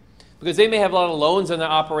generate? Because they may have a lot of loans on their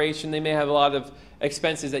operation. They may have a lot of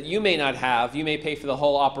expenses that you may not have. You may pay for the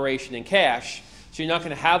whole operation in cash. So you're not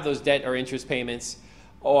going to have those debt or interest payments.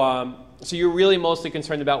 So you're really mostly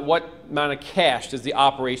concerned about what amount of cash does the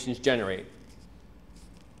operations generate.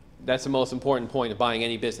 That's the most important point of buying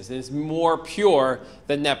any business. And it's more pure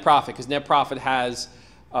than net profit, because net profit has,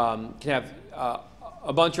 can have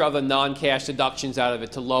a bunch of other non-cash deductions out of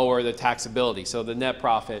it to lower the taxability. So the net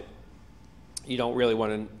profit, you don't really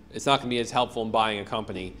want to, it's not going to be as helpful in buying a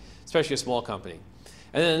company, especially a small company.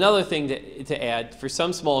 And then another thing to add, for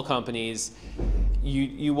some small companies,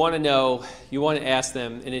 you want to know, you want to ask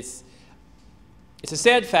them, and it's a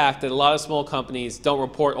sad fact that a lot of small companies don't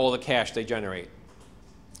report all the cash they generate.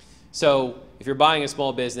 So if you're buying a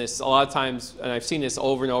small business, a lot of times, and I've seen this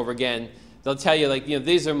over and over again, they'll tell you, like,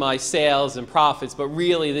 these are my sales and profits, but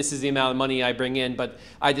really this is the amount of money I bring in, but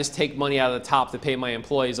I just take money out of the top to pay my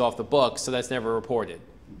employees off the books, so that's never reported.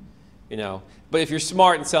 But if you're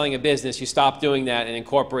smart in selling a business, you stop doing that and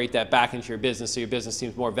incorporate that back into your business so your business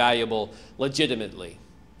seems more valuable legitimately.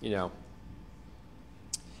 And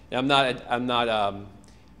I'm not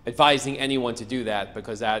advising anyone to do that,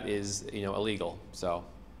 because that is illegal. So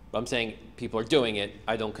I'm saying people are doing it.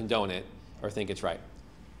 I don't condone it or think it's right.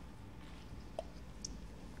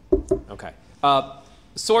 Okay.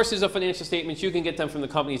 Sources of financial statements, you can get them from the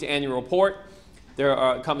company's annual report. There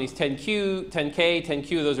are companies 10Q, 10K,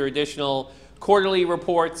 10Q. Those are additional quarterly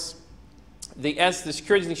reports. The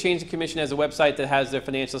Securities and Exchange Commission has a website that has their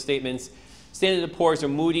financial statements. Standard & Poor's or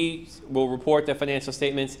Moody's will report their financial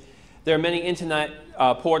statements. There are many internet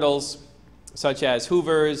portals, such as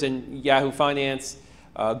Hoover's and Yahoo Finance,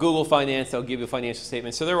 Google Finance. They'll give you financial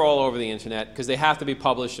statements. So they're all over the internet, because they have to be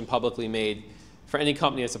published and publicly made for any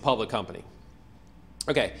company that's a public company.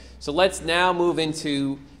 Okay, so let's now move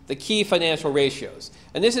into the key financial ratios.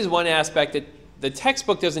 And this is one aspect that the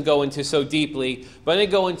textbook doesn't go into so deeply, but I'm going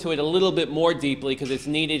to go into it a little bit more deeply, because it's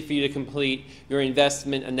needed for you to complete your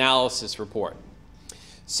investment analysis report.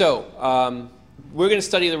 So we're going to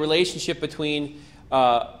study the relationship between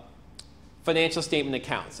financial statement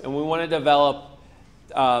accounts. And we want to develop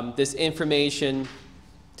this information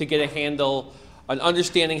to get a handle on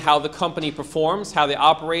understanding how the company performs, how they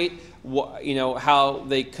operate, how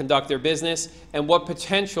they conduct their business, and what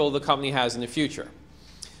potential the company has in the future.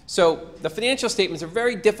 So the financial statements are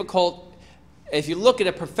very difficult. If you look at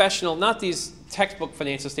a professional, not these textbook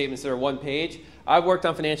financial statements that are one page. I've worked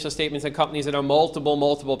on financial statements at companies that are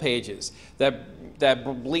multiple pages,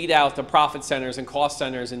 that bleed out the profit centers and cost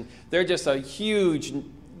centers, and they're just a huge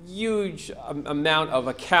amount of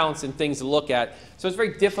accounts and things to look at. So it's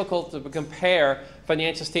very difficult to compare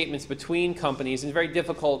financial statements between companies, and it's very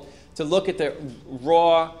difficult to look at the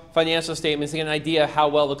raw financial statements and get an idea how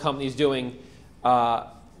well the company is doing.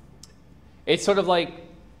 It's sort of like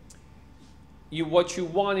what you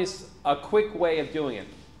want is a quick way of doing it.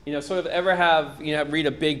 Sort of ever read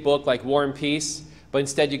a big book like War and Peace, but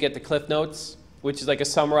instead you get the Cliff Notes, which is like a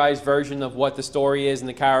summarized version of what the story is and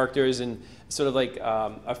the characters, and sort of like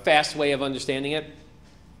a fast way of understanding it.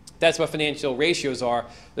 That's what financial ratios are.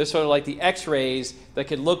 They're sort of like the X-rays that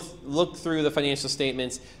could look through the financial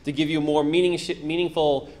statements to give you more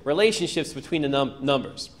meaningful relationships between the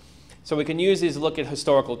numbers. So we can use these to look at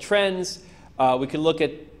historical trends. We can look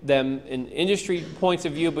at them in industry points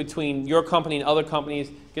of view between your company and other companies,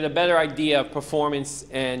 get a better idea of performance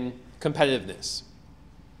and competitiveness.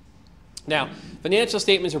 Now, financial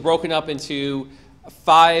statements are broken up into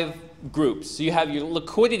 5 groups. So you have your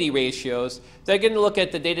liquidity ratios. They're going to look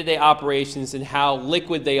at the day-to-day operations and how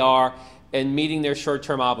liquid they are and meeting their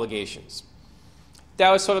short-term obligations. That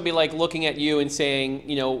would sort of be like looking at you and saying,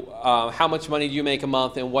 how much money do you make a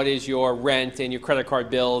month, and what is your rent and your credit card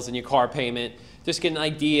bills and your car payment. Just get an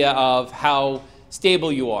idea of how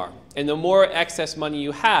stable you are. And the more excess money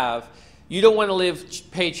you have, you don't want to live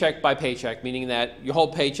paycheck by paycheck, meaning that your whole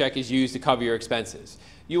paycheck is used to cover your expenses.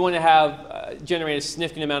 You want to have generate a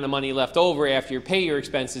significant amount of money left over after you pay your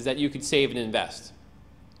expenses that you could save and invest.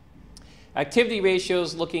 Activity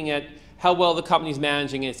ratios, looking at how well the company's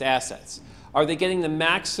managing its assets. Are they getting the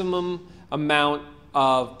maximum amount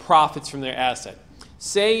of profits from their asset?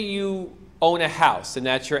 Say you own a house and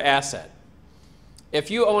that's your asset. If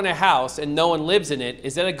you own a house and no one lives in it,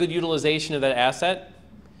 is that a good utilization of that asset?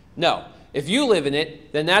 No. If you live in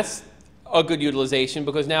it, then that's a good utilization,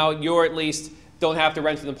 because now you're at least don't have to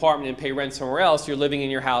rent an apartment and pay rent somewhere else. You're living in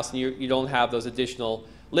your house and you don't have those additional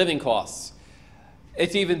living costs.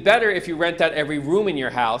 It's even better if you rent out every room in your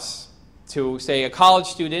house to, say, a college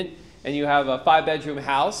student, and you have a 5-bedroom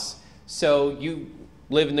house, so you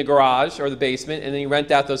live in the garage or the basement, and then you rent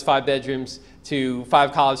out those 5 bedrooms to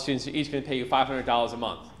 5 college students who are each going to pay you $500 a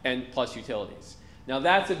month, and plus utilities. Now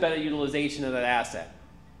that's a better utilization of that asset.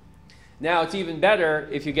 Now it's even better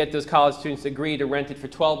if you get those college students to agree to rent it for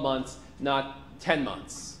 12 months, not 10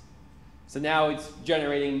 months. So now it's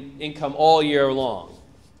generating income all year long.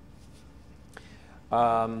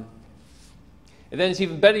 And then it's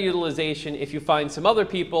even better utilization if you find some other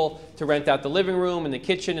people to rent out the living room and the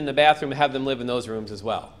kitchen and the bathroom and have them live in those rooms as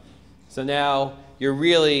well. So now you're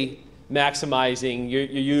really maximizing your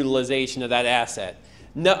utilization of that asset.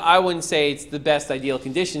 No, I wouldn't say it's the best ideal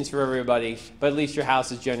conditions for everybody, but at least your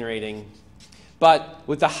house is generating. But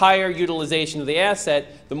with the higher utilization of the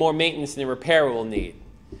asset, the more maintenance and repair it will need.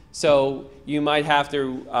 So you might have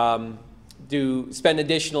to spend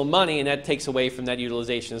additional money, and that takes away from that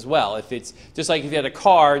utilization as well. If it's just like if you had a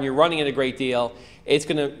car and you're running it a great deal, it's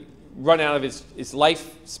going to run out of its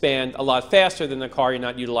lifespan a lot faster than the car you're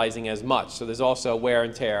not utilizing as much. So there's also wear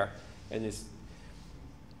and tear.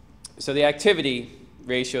 So the activity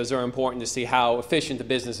ratios are important to see how efficient the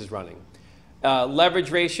business is running.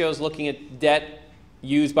 Leverage ratios, looking at debt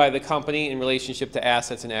used by the company in relationship to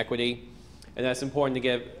assets and equity. And that's important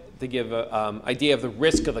to give an idea of the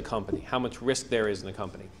risk of the company, how much risk there is in the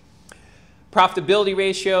company. Profitability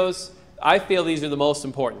ratios, I feel these are the most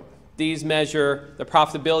important. These measure the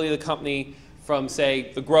profitability of the company from,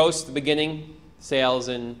 say, the gross, the beginning, sales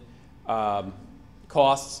and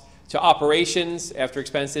costs, to operations after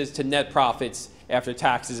expenses, to net profits after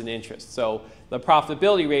taxes and interest. So the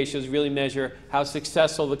profitability ratios really measure how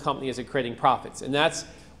successful the company is at creating profits. And that's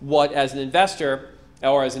what, as an investor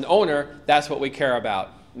or as an owner, that's what we care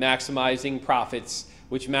about. Maximizing profits,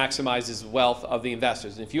 which maximizes the wealth of the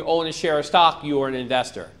investors. And if you own a share of stock, you are an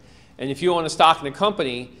investor. And if you own a stock in a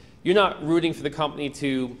company, you're not rooting for the company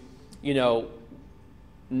to,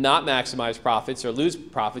 not maximize profits or lose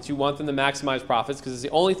profits. You want them to maximize profits because it's the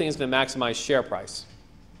only thing that's going to maximize share price.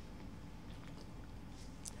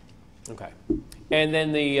 Okay. And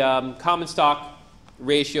then the common stock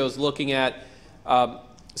ratios, looking at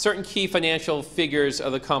certain key financial figures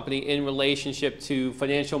of the company in relationship to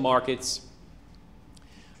financial markets,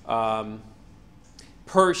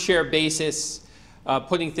 per share basis,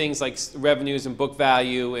 putting things like revenues and book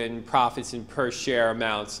value and profits in per share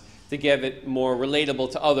amounts to give it more relatable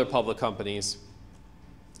to other public companies.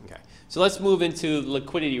 Okay. So let's move into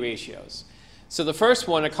liquidity ratios. So the first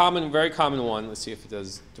one, very common one, let's see if it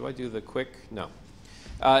does, do I do the quick? No.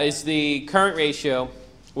 Is the current ratio,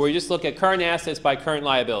 where we just look at current assets by current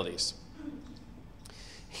liabilities.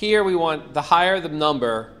 Here we want the higher the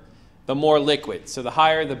number, the more liquid. So the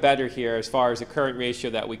higher the better here as far as the current ratio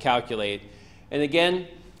that we calculate. And again,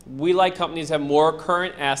 we like companies that have more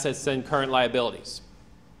current assets than current liabilities.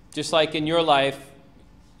 Just like in your life,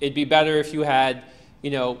 it'd be better if you had,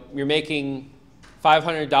 you're making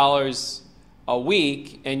 $500 a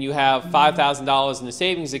week and you have $5,000 in the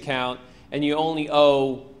savings account and you only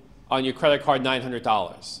owe on your credit card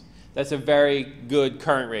 $900. That's a very good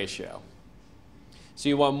current ratio. So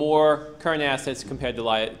you want more current assets compared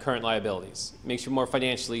to current liabilities. It makes you more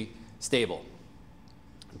financially stable.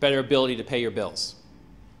 Better ability to pay your bills.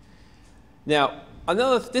 Now,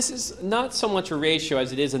 this is not so much a ratio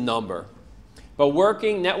as it is a number, but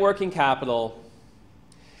net working capital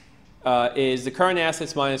is the current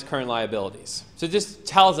assets minus current liabilities. So it just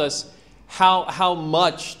tells us how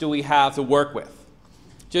much do we have to work with.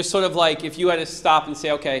 Just sort of like if you had to stop and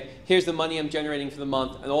say, okay, here's the money I'm generating for the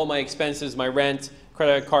month and all my expenses, my rent,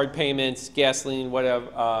 credit card payments, gasoline, whatever,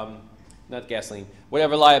 not gasoline,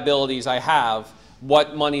 whatever liabilities I have,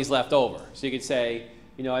 what money's left over. So you could say,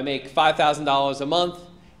 I make $5,000 a month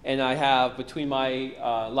and I have between my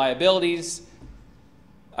liabilities,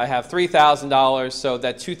 I have $3,000, so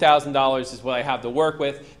that $2,000 is what I have to work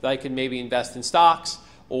with that I can maybe invest in stocks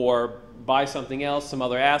or buy something else, some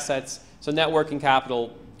other assets. So net working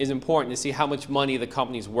capital is important to see how much money the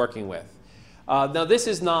company's working with. Now this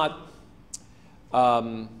is not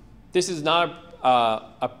a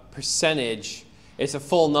percentage. It's a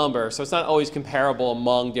full number, so it's not always comparable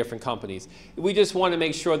among different companies. We just want to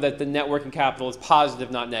make sure that the net working capital is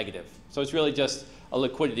positive, not negative. So it's really just a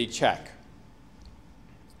liquidity check.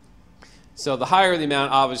 So the higher the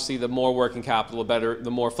amount, obviously, the more working capital,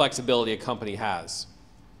 the more flexibility a company has.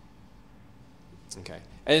 Okay.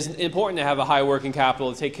 And it's important to have a high working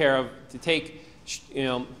capital to take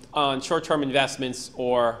on short-term investments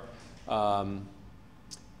or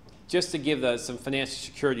just to give some financial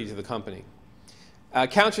security to the company.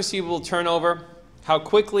 Accounts receivable turnover, how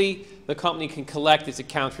quickly the company can collect its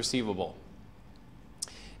accounts receivable.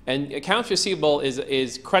 And accounts receivable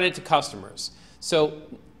is credit to customers. So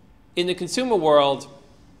in the consumer world,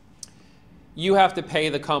 you have to pay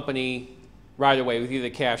the company right away with either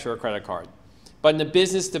cash or a credit card. But in the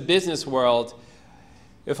business-to-business world,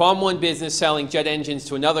 if I'm one business selling jet engines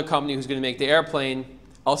to another company who's going to make the airplane,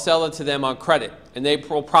 I'll sell it to them on credit, and they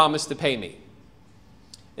will promise to pay me.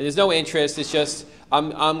 And there's no interest. It's just,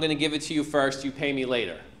 I'm going to give it to you first, you pay me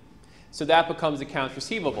later. So that becomes accounts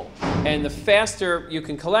receivable. And the faster you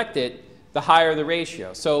can collect it, the higher the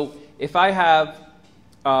ratio. So if I have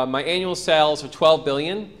my annual sales are 12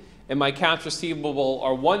 billion and my accounts receivable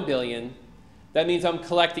are 1 billion, that means I'm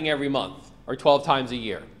collecting every month or 12 times a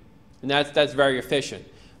year. And that's very efficient.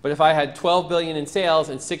 But if I had 12 billion in sales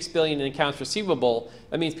and 6 billion in accounts receivable,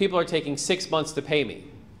 that means people are taking 6 months to pay me.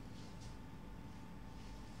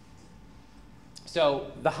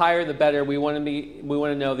 So the higher the better. We want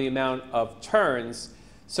to know the amount of turns.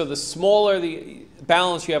 So the smaller the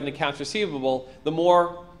balance you have in accounts receivable, the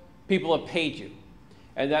more people have paid you.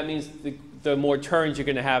 And that means the more turns you're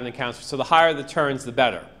going to have in accounts. So the higher the turns, the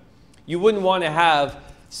better. You wouldn't want to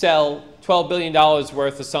sell $12 billion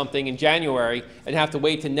worth of something in January and have to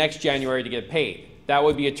wait till next January to get paid. That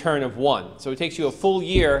would be a turn of 1. So it takes you a full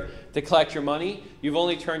year to collect your money. You've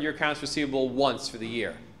only turned your accounts receivable once for the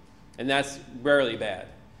year. And that's rarely bad.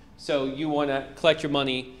 So you want to collect your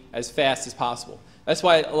money as fast as possible. That's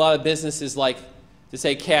why a lot of businesses like to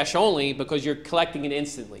say cash only, because you're collecting it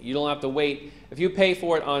instantly. You don't have to wait. If you pay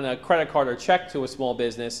for it on a credit card or check to a small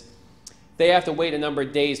business, they have to wait a number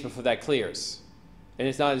of days before that clears. And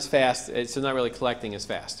it's not as fast, it's not really collecting as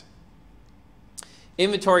fast.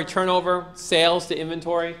 Inventory turnover, sales to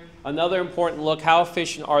inventory. Another important look, how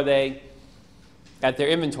efficient are they at their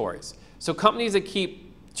inventories? So companies that keep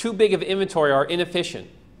too big of inventory are inefficient.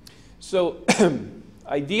 So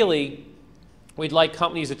ideally, we'd like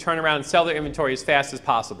companies to turn around and sell their inventory as fast as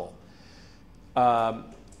possible.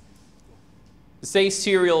 Say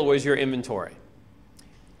cereal was your inventory.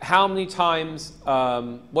 How many times,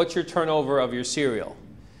 what's your turnover of your cereal?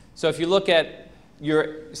 So if you look at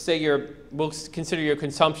we'll consider your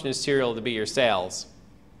consumption of cereal to be your sales.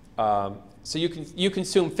 So you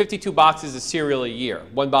consume 52 boxes of cereal a year,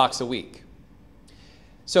 1 box a week.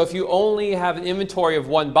 So if you only have an inventory of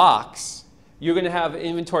 1 box, you're going to have an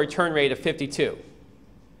inventory turn rate of 52.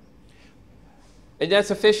 And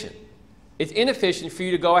that's efficient. It's inefficient for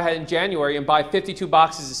you to go ahead in January and buy 52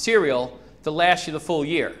 boxes of cereal to last you the full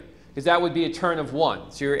year, because that would be a turn of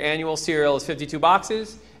 1. So your annual cereal is 52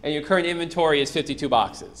 boxes, and your current inventory is 52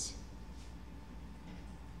 boxes.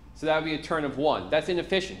 So that would be a turn of 1. That's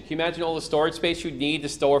inefficient. Can you imagine all the storage space you'd need to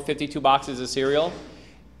store 52 boxes of cereal?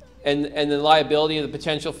 And the liability and the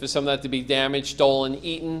potential for some of that to be damaged, stolen,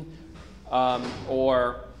 eaten,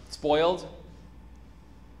 or spoiled.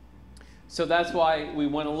 So that's why we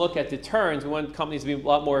want to look at the turns. We want companies to be a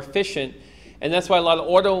lot more efficient. And that's why a lot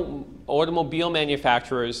of automobile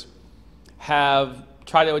manufacturers have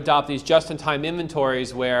tried to adopt these just-in-time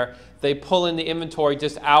inventories where they pull in the inventory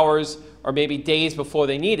just hours or maybe days before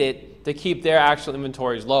they need it to keep their actual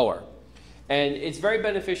inventories lower. And it's very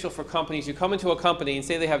beneficial for companies. You come into a company and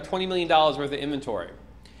say they have $20 million worth of inventory.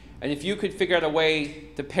 And if you could figure out a way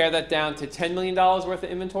to pare that down to $10 million worth of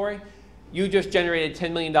inventory, you just generated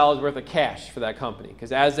 $10 million worth of cash for that company.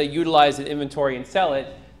 Because as they utilize the inventory and sell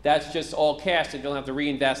it, that's just all cash that you don't have to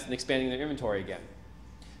reinvest in expanding their inventory again.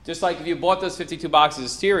 Just like if you bought those 52 boxes of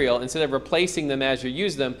cereal, instead of replacing them as you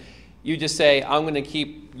use them, you just say, I'm going to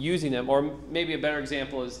keep using them. Or maybe a better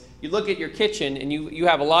example is you look at your kitchen and you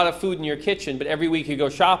have a lot of food in your kitchen, but every week you go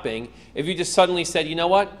shopping. If you just suddenly said, you know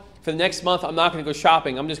what, for the next month I'm not going to go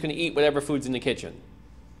shopping, I'm just going to eat whatever food's in the kitchen.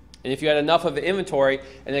 And if you had enough of the inventory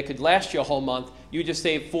and it could last you a whole month, you just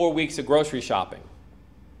save 4 weeks of grocery shopping.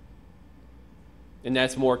 And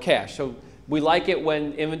that's more cash. So we like it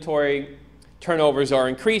when inventory turnovers are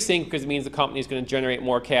increasing because it means the company is going to generate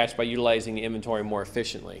more cash by utilizing the inventory more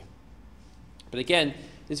efficiently. But again,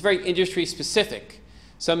 it's very industry specific.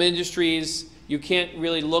 Some industries, you can't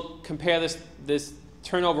really compare this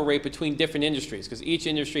turnover rate between different industries because each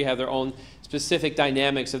industry has their own specific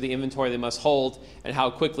dynamics of the inventory they must hold and how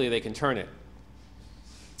quickly they can turn it.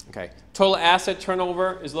 Okay. Total asset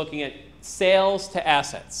turnover is looking at sales to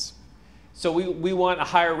assets. So we want a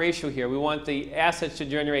higher ratio here. We want the assets to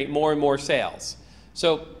generate more and more sales.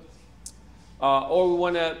 So, or we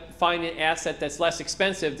want to find an asset that's less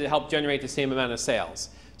expensive to help generate the same amount of sales.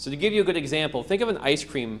 So to give you a good example, think of an ice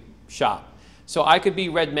cream shop. So I could be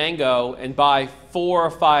Red Mango and buy 4 or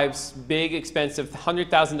 5 big, expensive,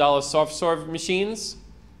 $100,000 soft serve machines.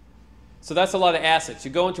 So that's a lot of assets.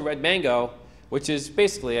 You go into Red Mango, which is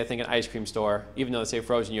basically, I think, an ice cream store, even though they say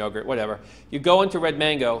frozen yogurt, whatever. You go into Red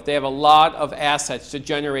Mango, they have a lot of assets to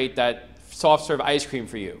generate that soft serve ice cream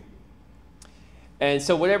for you. And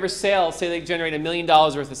so whatever sales, say they generate $1 million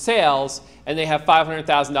worth of sales, and they have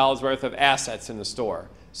 $500,000 worth of assets in the store.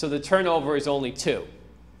 So the turnover is only 2.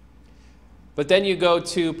 But then you go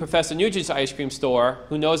to Professor Nugent's ice cream store,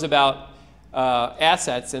 who knows about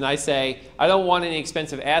assets, and I say, I don't want any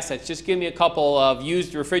expensive assets. Just give me a couple of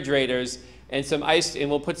used refrigerators and some ice, and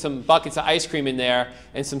we'll put some buckets of ice cream in there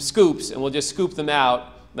and some scoops, and we'll just scoop them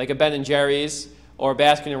out like a Ben & Jerry's or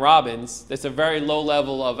Baskin & Robbins. That's a very low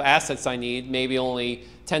level of assets I need, maybe only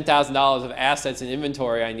 $10,000 of assets and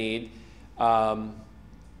inventory I need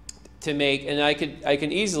to make, and I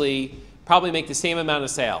can easily probably make the same amount of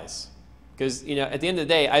sales. Because at the end of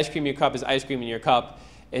the day, ice cream in your cup is ice cream in your cup,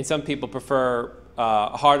 and some people prefer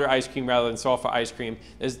harder ice cream rather than softer ice cream.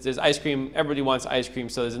 There's ice cream, everybody wants ice cream,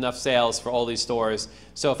 so there's enough sales for all these stores.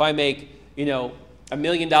 So if I make $1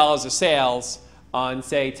 million of sales on,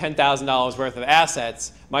 say, $10,000 worth of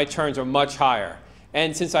assets, my turns are much higher.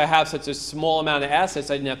 And since I have such a small amount of assets,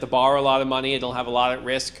 I didn't have to borrow a lot of money. I don't have a lot at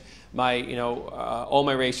risk. All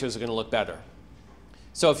my ratios are going to look better.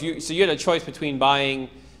 So you had a choice between buying,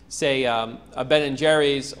 say, a Ben &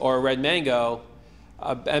 Jerry's or a Red Mango.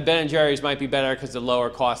 And Ben & Jerry's might be better because of the lower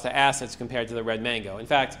cost of assets compared to the Red Mango. In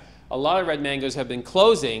fact, a lot of Red Mangoes have been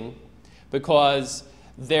closing because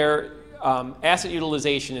their asset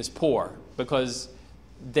utilization is poor, because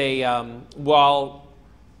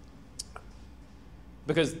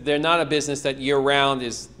because they're not a business that year-round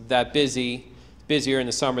is that busy, busier in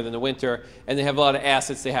the summer than the winter, and they have a lot of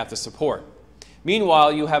assets they have to support.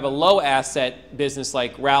 Meanwhile, you have a low-asset business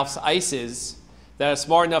like Ralph's Ices that are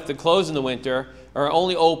smart enough to close in the winter, are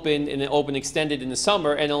only open and open extended in the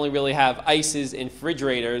summer, and only really have ices and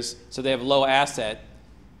refrigerators, so they have low asset,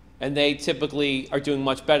 and they typically are doing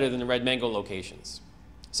much better than the Red Mango locations.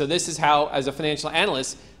 So this is how, as a financial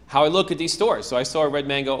analyst, how I look at these stores. So I saw two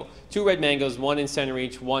Red Mangoes, one in Center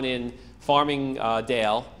Reach, one in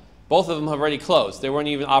Farmingdale. Both of them have already closed. They weren't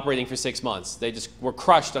even operating for 6 months. They just were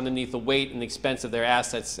crushed underneath the weight and expense of their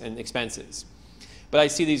assets and expenses. But I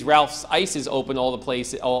see these Ralph's Ices open a lot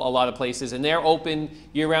of places, and they're open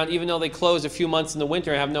year-round, even though they close a few months in the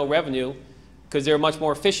winter and have no revenue, because they're much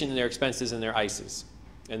more efficient in their expenses and their ices,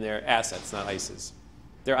 and their assets, not ices.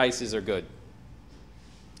 Their ices are good.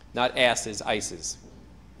 Not asses, ices.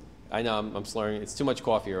 I know I'm slurring. It's too much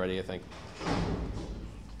coffee already, I think.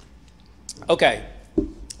 Okay.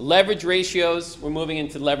 Leverage ratios. We're moving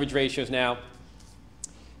into leverage ratios now.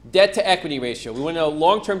 Debt to equity ratio. We want to know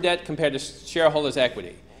long-term debt compared to shareholders'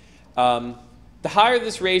 equity. The higher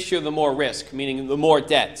this ratio, the more risk, meaning the more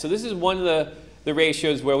debt. So this is one of the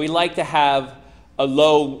ratios where we like to have a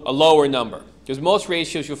lower number. Because most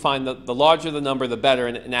ratios you'll find that the larger the number, the better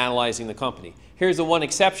in analyzing the company. Here's the one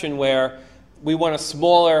exception where we want a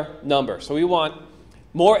smaller number. So we want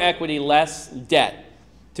more equity, less debt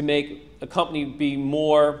to make a company be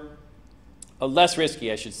less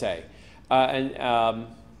risky, I should say.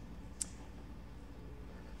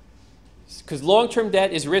 Because long-term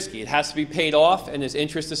debt is risky. It has to be paid off, and there's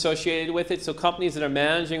interest associated with it. So companies that are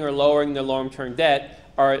managing or lowering their long-term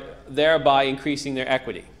debt are thereby increasing their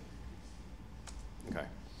equity. Okay.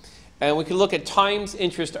 And we can look at times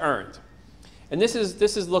interest earned. And this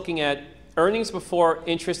is looking at earnings before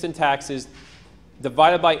interest and taxes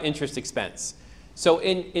divided by interest expense. So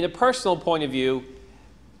in a personal point of view,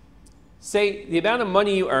 say the amount of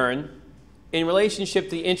money you earn in relationship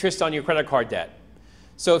to the interest on your credit card debt.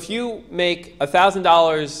 So if you make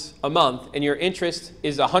 $1,000 a month and your interest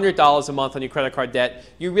is $100 a month on your credit card debt,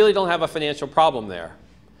 you really don't have a financial problem there.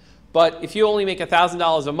 But if you only make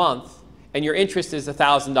 $1,000 a month and your interest is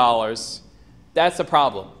 $1,000, that's a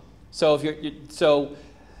problem. So so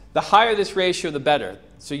the higher this ratio, the better.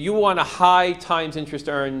 So you want a high times interest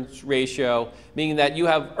earned ratio, meaning that you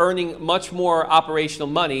have earning much more operational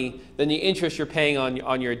money than the interest you're paying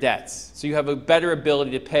on your debts. So you have a better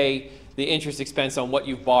ability to pay the interest expense on what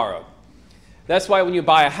you've borrowed. That's why when you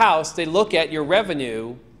buy a house, they look at your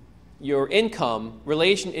revenue, your income,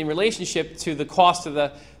 in relationship to the cost of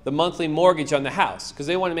the monthly mortgage on the house, because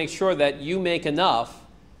they want to make sure that you make enough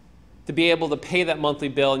to be able to pay that monthly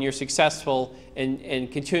bill and you're successful in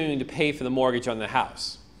continuing to pay for the mortgage on the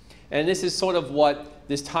house. And this is sort of what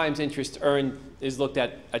this times interest earned is looked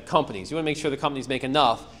at companies. You want to make sure the companies make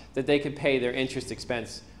enough that they can pay their interest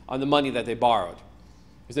expense on the money that they borrowed,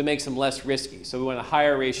 because it makes them less risky. So we want a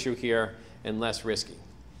higher ratio here and less risky.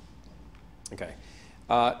 Okay.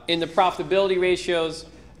 In the profitability ratios,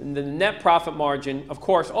 the net profit margin, of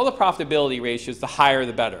course, all the profitability ratios, the higher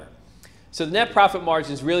the better. So the net profit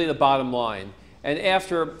margin is really the bottom line. And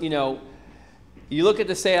after, you look at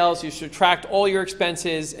the sales, you subtract all your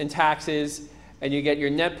expenses and taxes, and you get your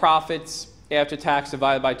net profits after tax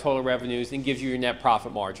divided by total revenues, and gives you your net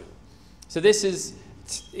profit margin. So this is,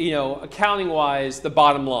 accounting-wise, the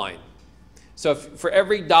bottom line. So for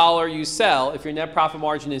every dollar you sell, if your net profit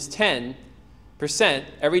margin is 10%,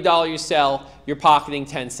 every dollar you sell, you're pocketing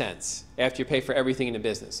 10 cents after you pay for everything in the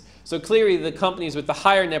business. So clearly, the companies with the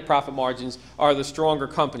higher net profit margins are the stronger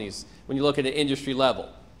companies when you look at an industry level.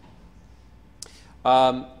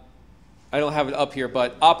 I don't have it up here,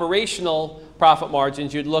 but operational profit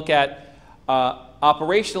margins, you'd look at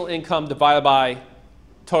operational income divided by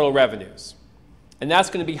total revenues. And that's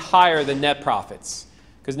going to be higher than net profits,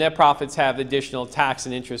 because net profits have additional tax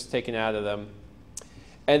and interest taken out of them.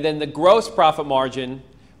 And then the gross profit margin,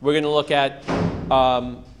 we're going to look at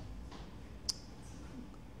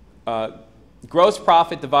gross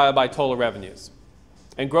profit divided by total revenues.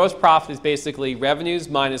 And gross profit is basically revenues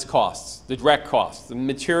minus costs, the direct costs, the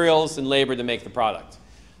materials and labor to make the product.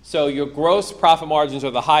 So your gross profit margins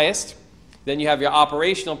are the highest. Then you have your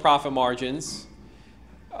operational profit margins,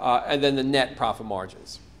 and then the net profit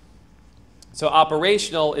margins. So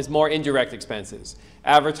operational is more indirect expenses.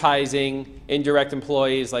 Advertising, indirect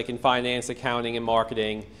employees like in finance, accounting, and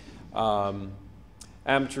marketing,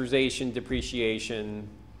 amortization, depreciation,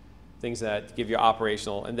 things that give you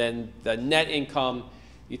operational. And then the net income,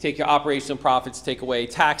 you take your operational profits, take away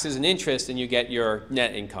taxes and interest, and you get your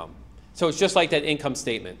net income. So it's just like that income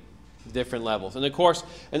statement, different levels. And of course,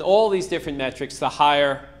 in all these different metrics, the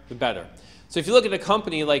higher, the better. So if you look at a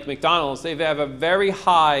company like McDonald's, they have a very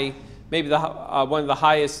high, maybe one of the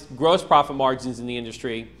highest gross profit margins in the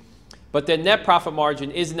industry, but their net profit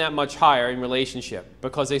margin isn't that much higher in relationship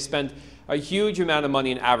because they spend a huge amount of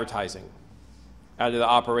money in advertising out of the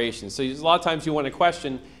operations. So a lot of times you want to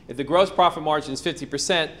question, if the gross profit margin is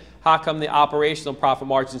 50%, how come the operational profit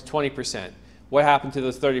margin is 20%? What happened to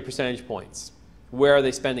those 30 percentage points? Where are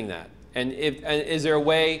they spending that? And is there a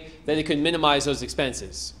way that it can minimize those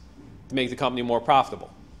expenses to make the company more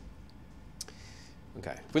profitable?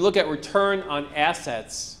 Okay. If we look at return on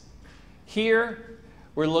assets, here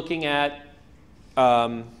we're looking at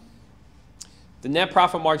the net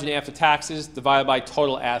profit margin after taxes divided by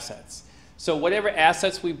total assets. So whatever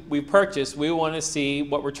assets we purchase, we want to see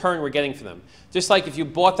what return we're getting for them. Just like if you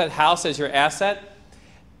bought that house as your asset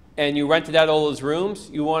and you rented out all those rooms,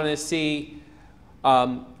 you want to see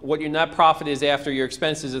what your net profit is after your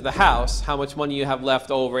expenses of the house, how much money you have left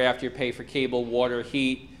over after you pay for cable, water,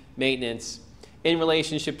 heat, maintenance, in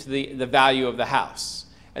relationship to the value of the house.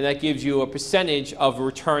 And that gives you a percentage of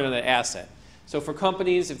return on that asset. So for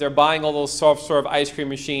companies, if they're buying all those soft-serve ice cream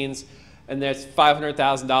machines and that's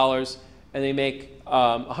 $500,000 and they make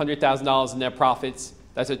 $100,000 in net profits,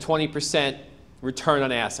 that's a 20% return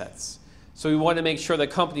on assets. So we want to make sure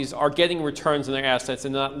that companies are getting returns on their assets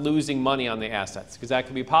and not losing money on their assets, because that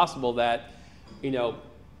could be possible that,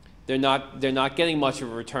 they're not getting much of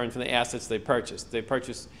a return from the assets they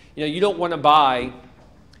purchased. You don't want to buy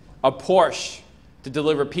a Porsche to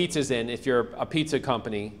deliver pizzas in if you're a pizza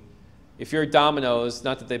company. If you're Domino's,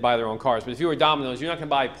 not that they buy their own cars, but if you were Domino's, you're not going to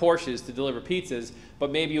buy Porsches to deliver pizzas,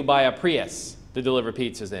 but maybe you buy a Prius to deliver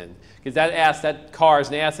pizzas in, because that car as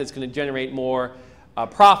an asset is going to generate more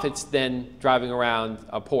profits than driving around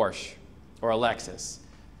a Porsche or a Lexus,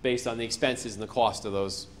 based on the expenses and the cost of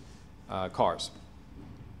those cars.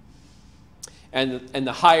 And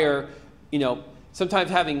the higher,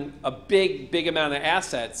 sometimes having a big amount of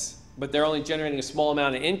assets, but they're only generating a small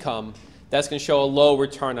amount of income, that's going to show a low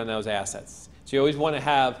return on those assets. So you always want to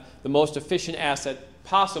have the most efficient asset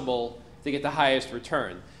possible to get the highest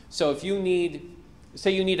return. So if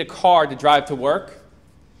say you need a car to drive to work,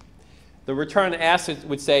 the return on assets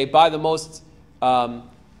would say buy the most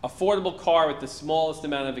affordable car with the smallest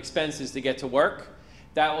amount of expenses to get to work.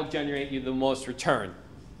 That will generate you the most return.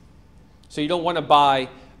 So you don't want to buy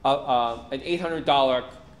an $800,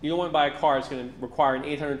 you don't want to buy a car that's going to require an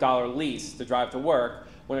 $800 lease to drive to work,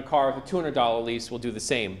 when a car with a $200 lease will do the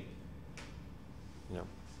same.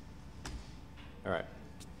 All right.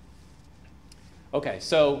 Okay,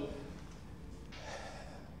 so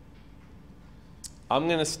I'm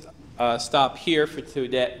going to stop here for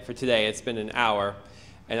today. It's been an hour,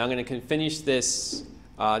 and I'm going to finish this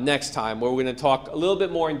next time, where we're going to talk a little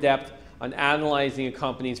bit more in depth on analyzing a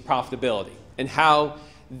company's profitability and how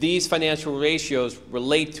these financial ratios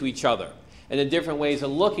relate to each other and the different ways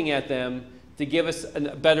of looking at them to give us a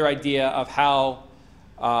better idea of how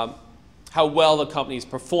well the company is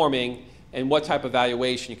performing and what type of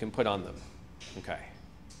valuation you can put on them. Okay.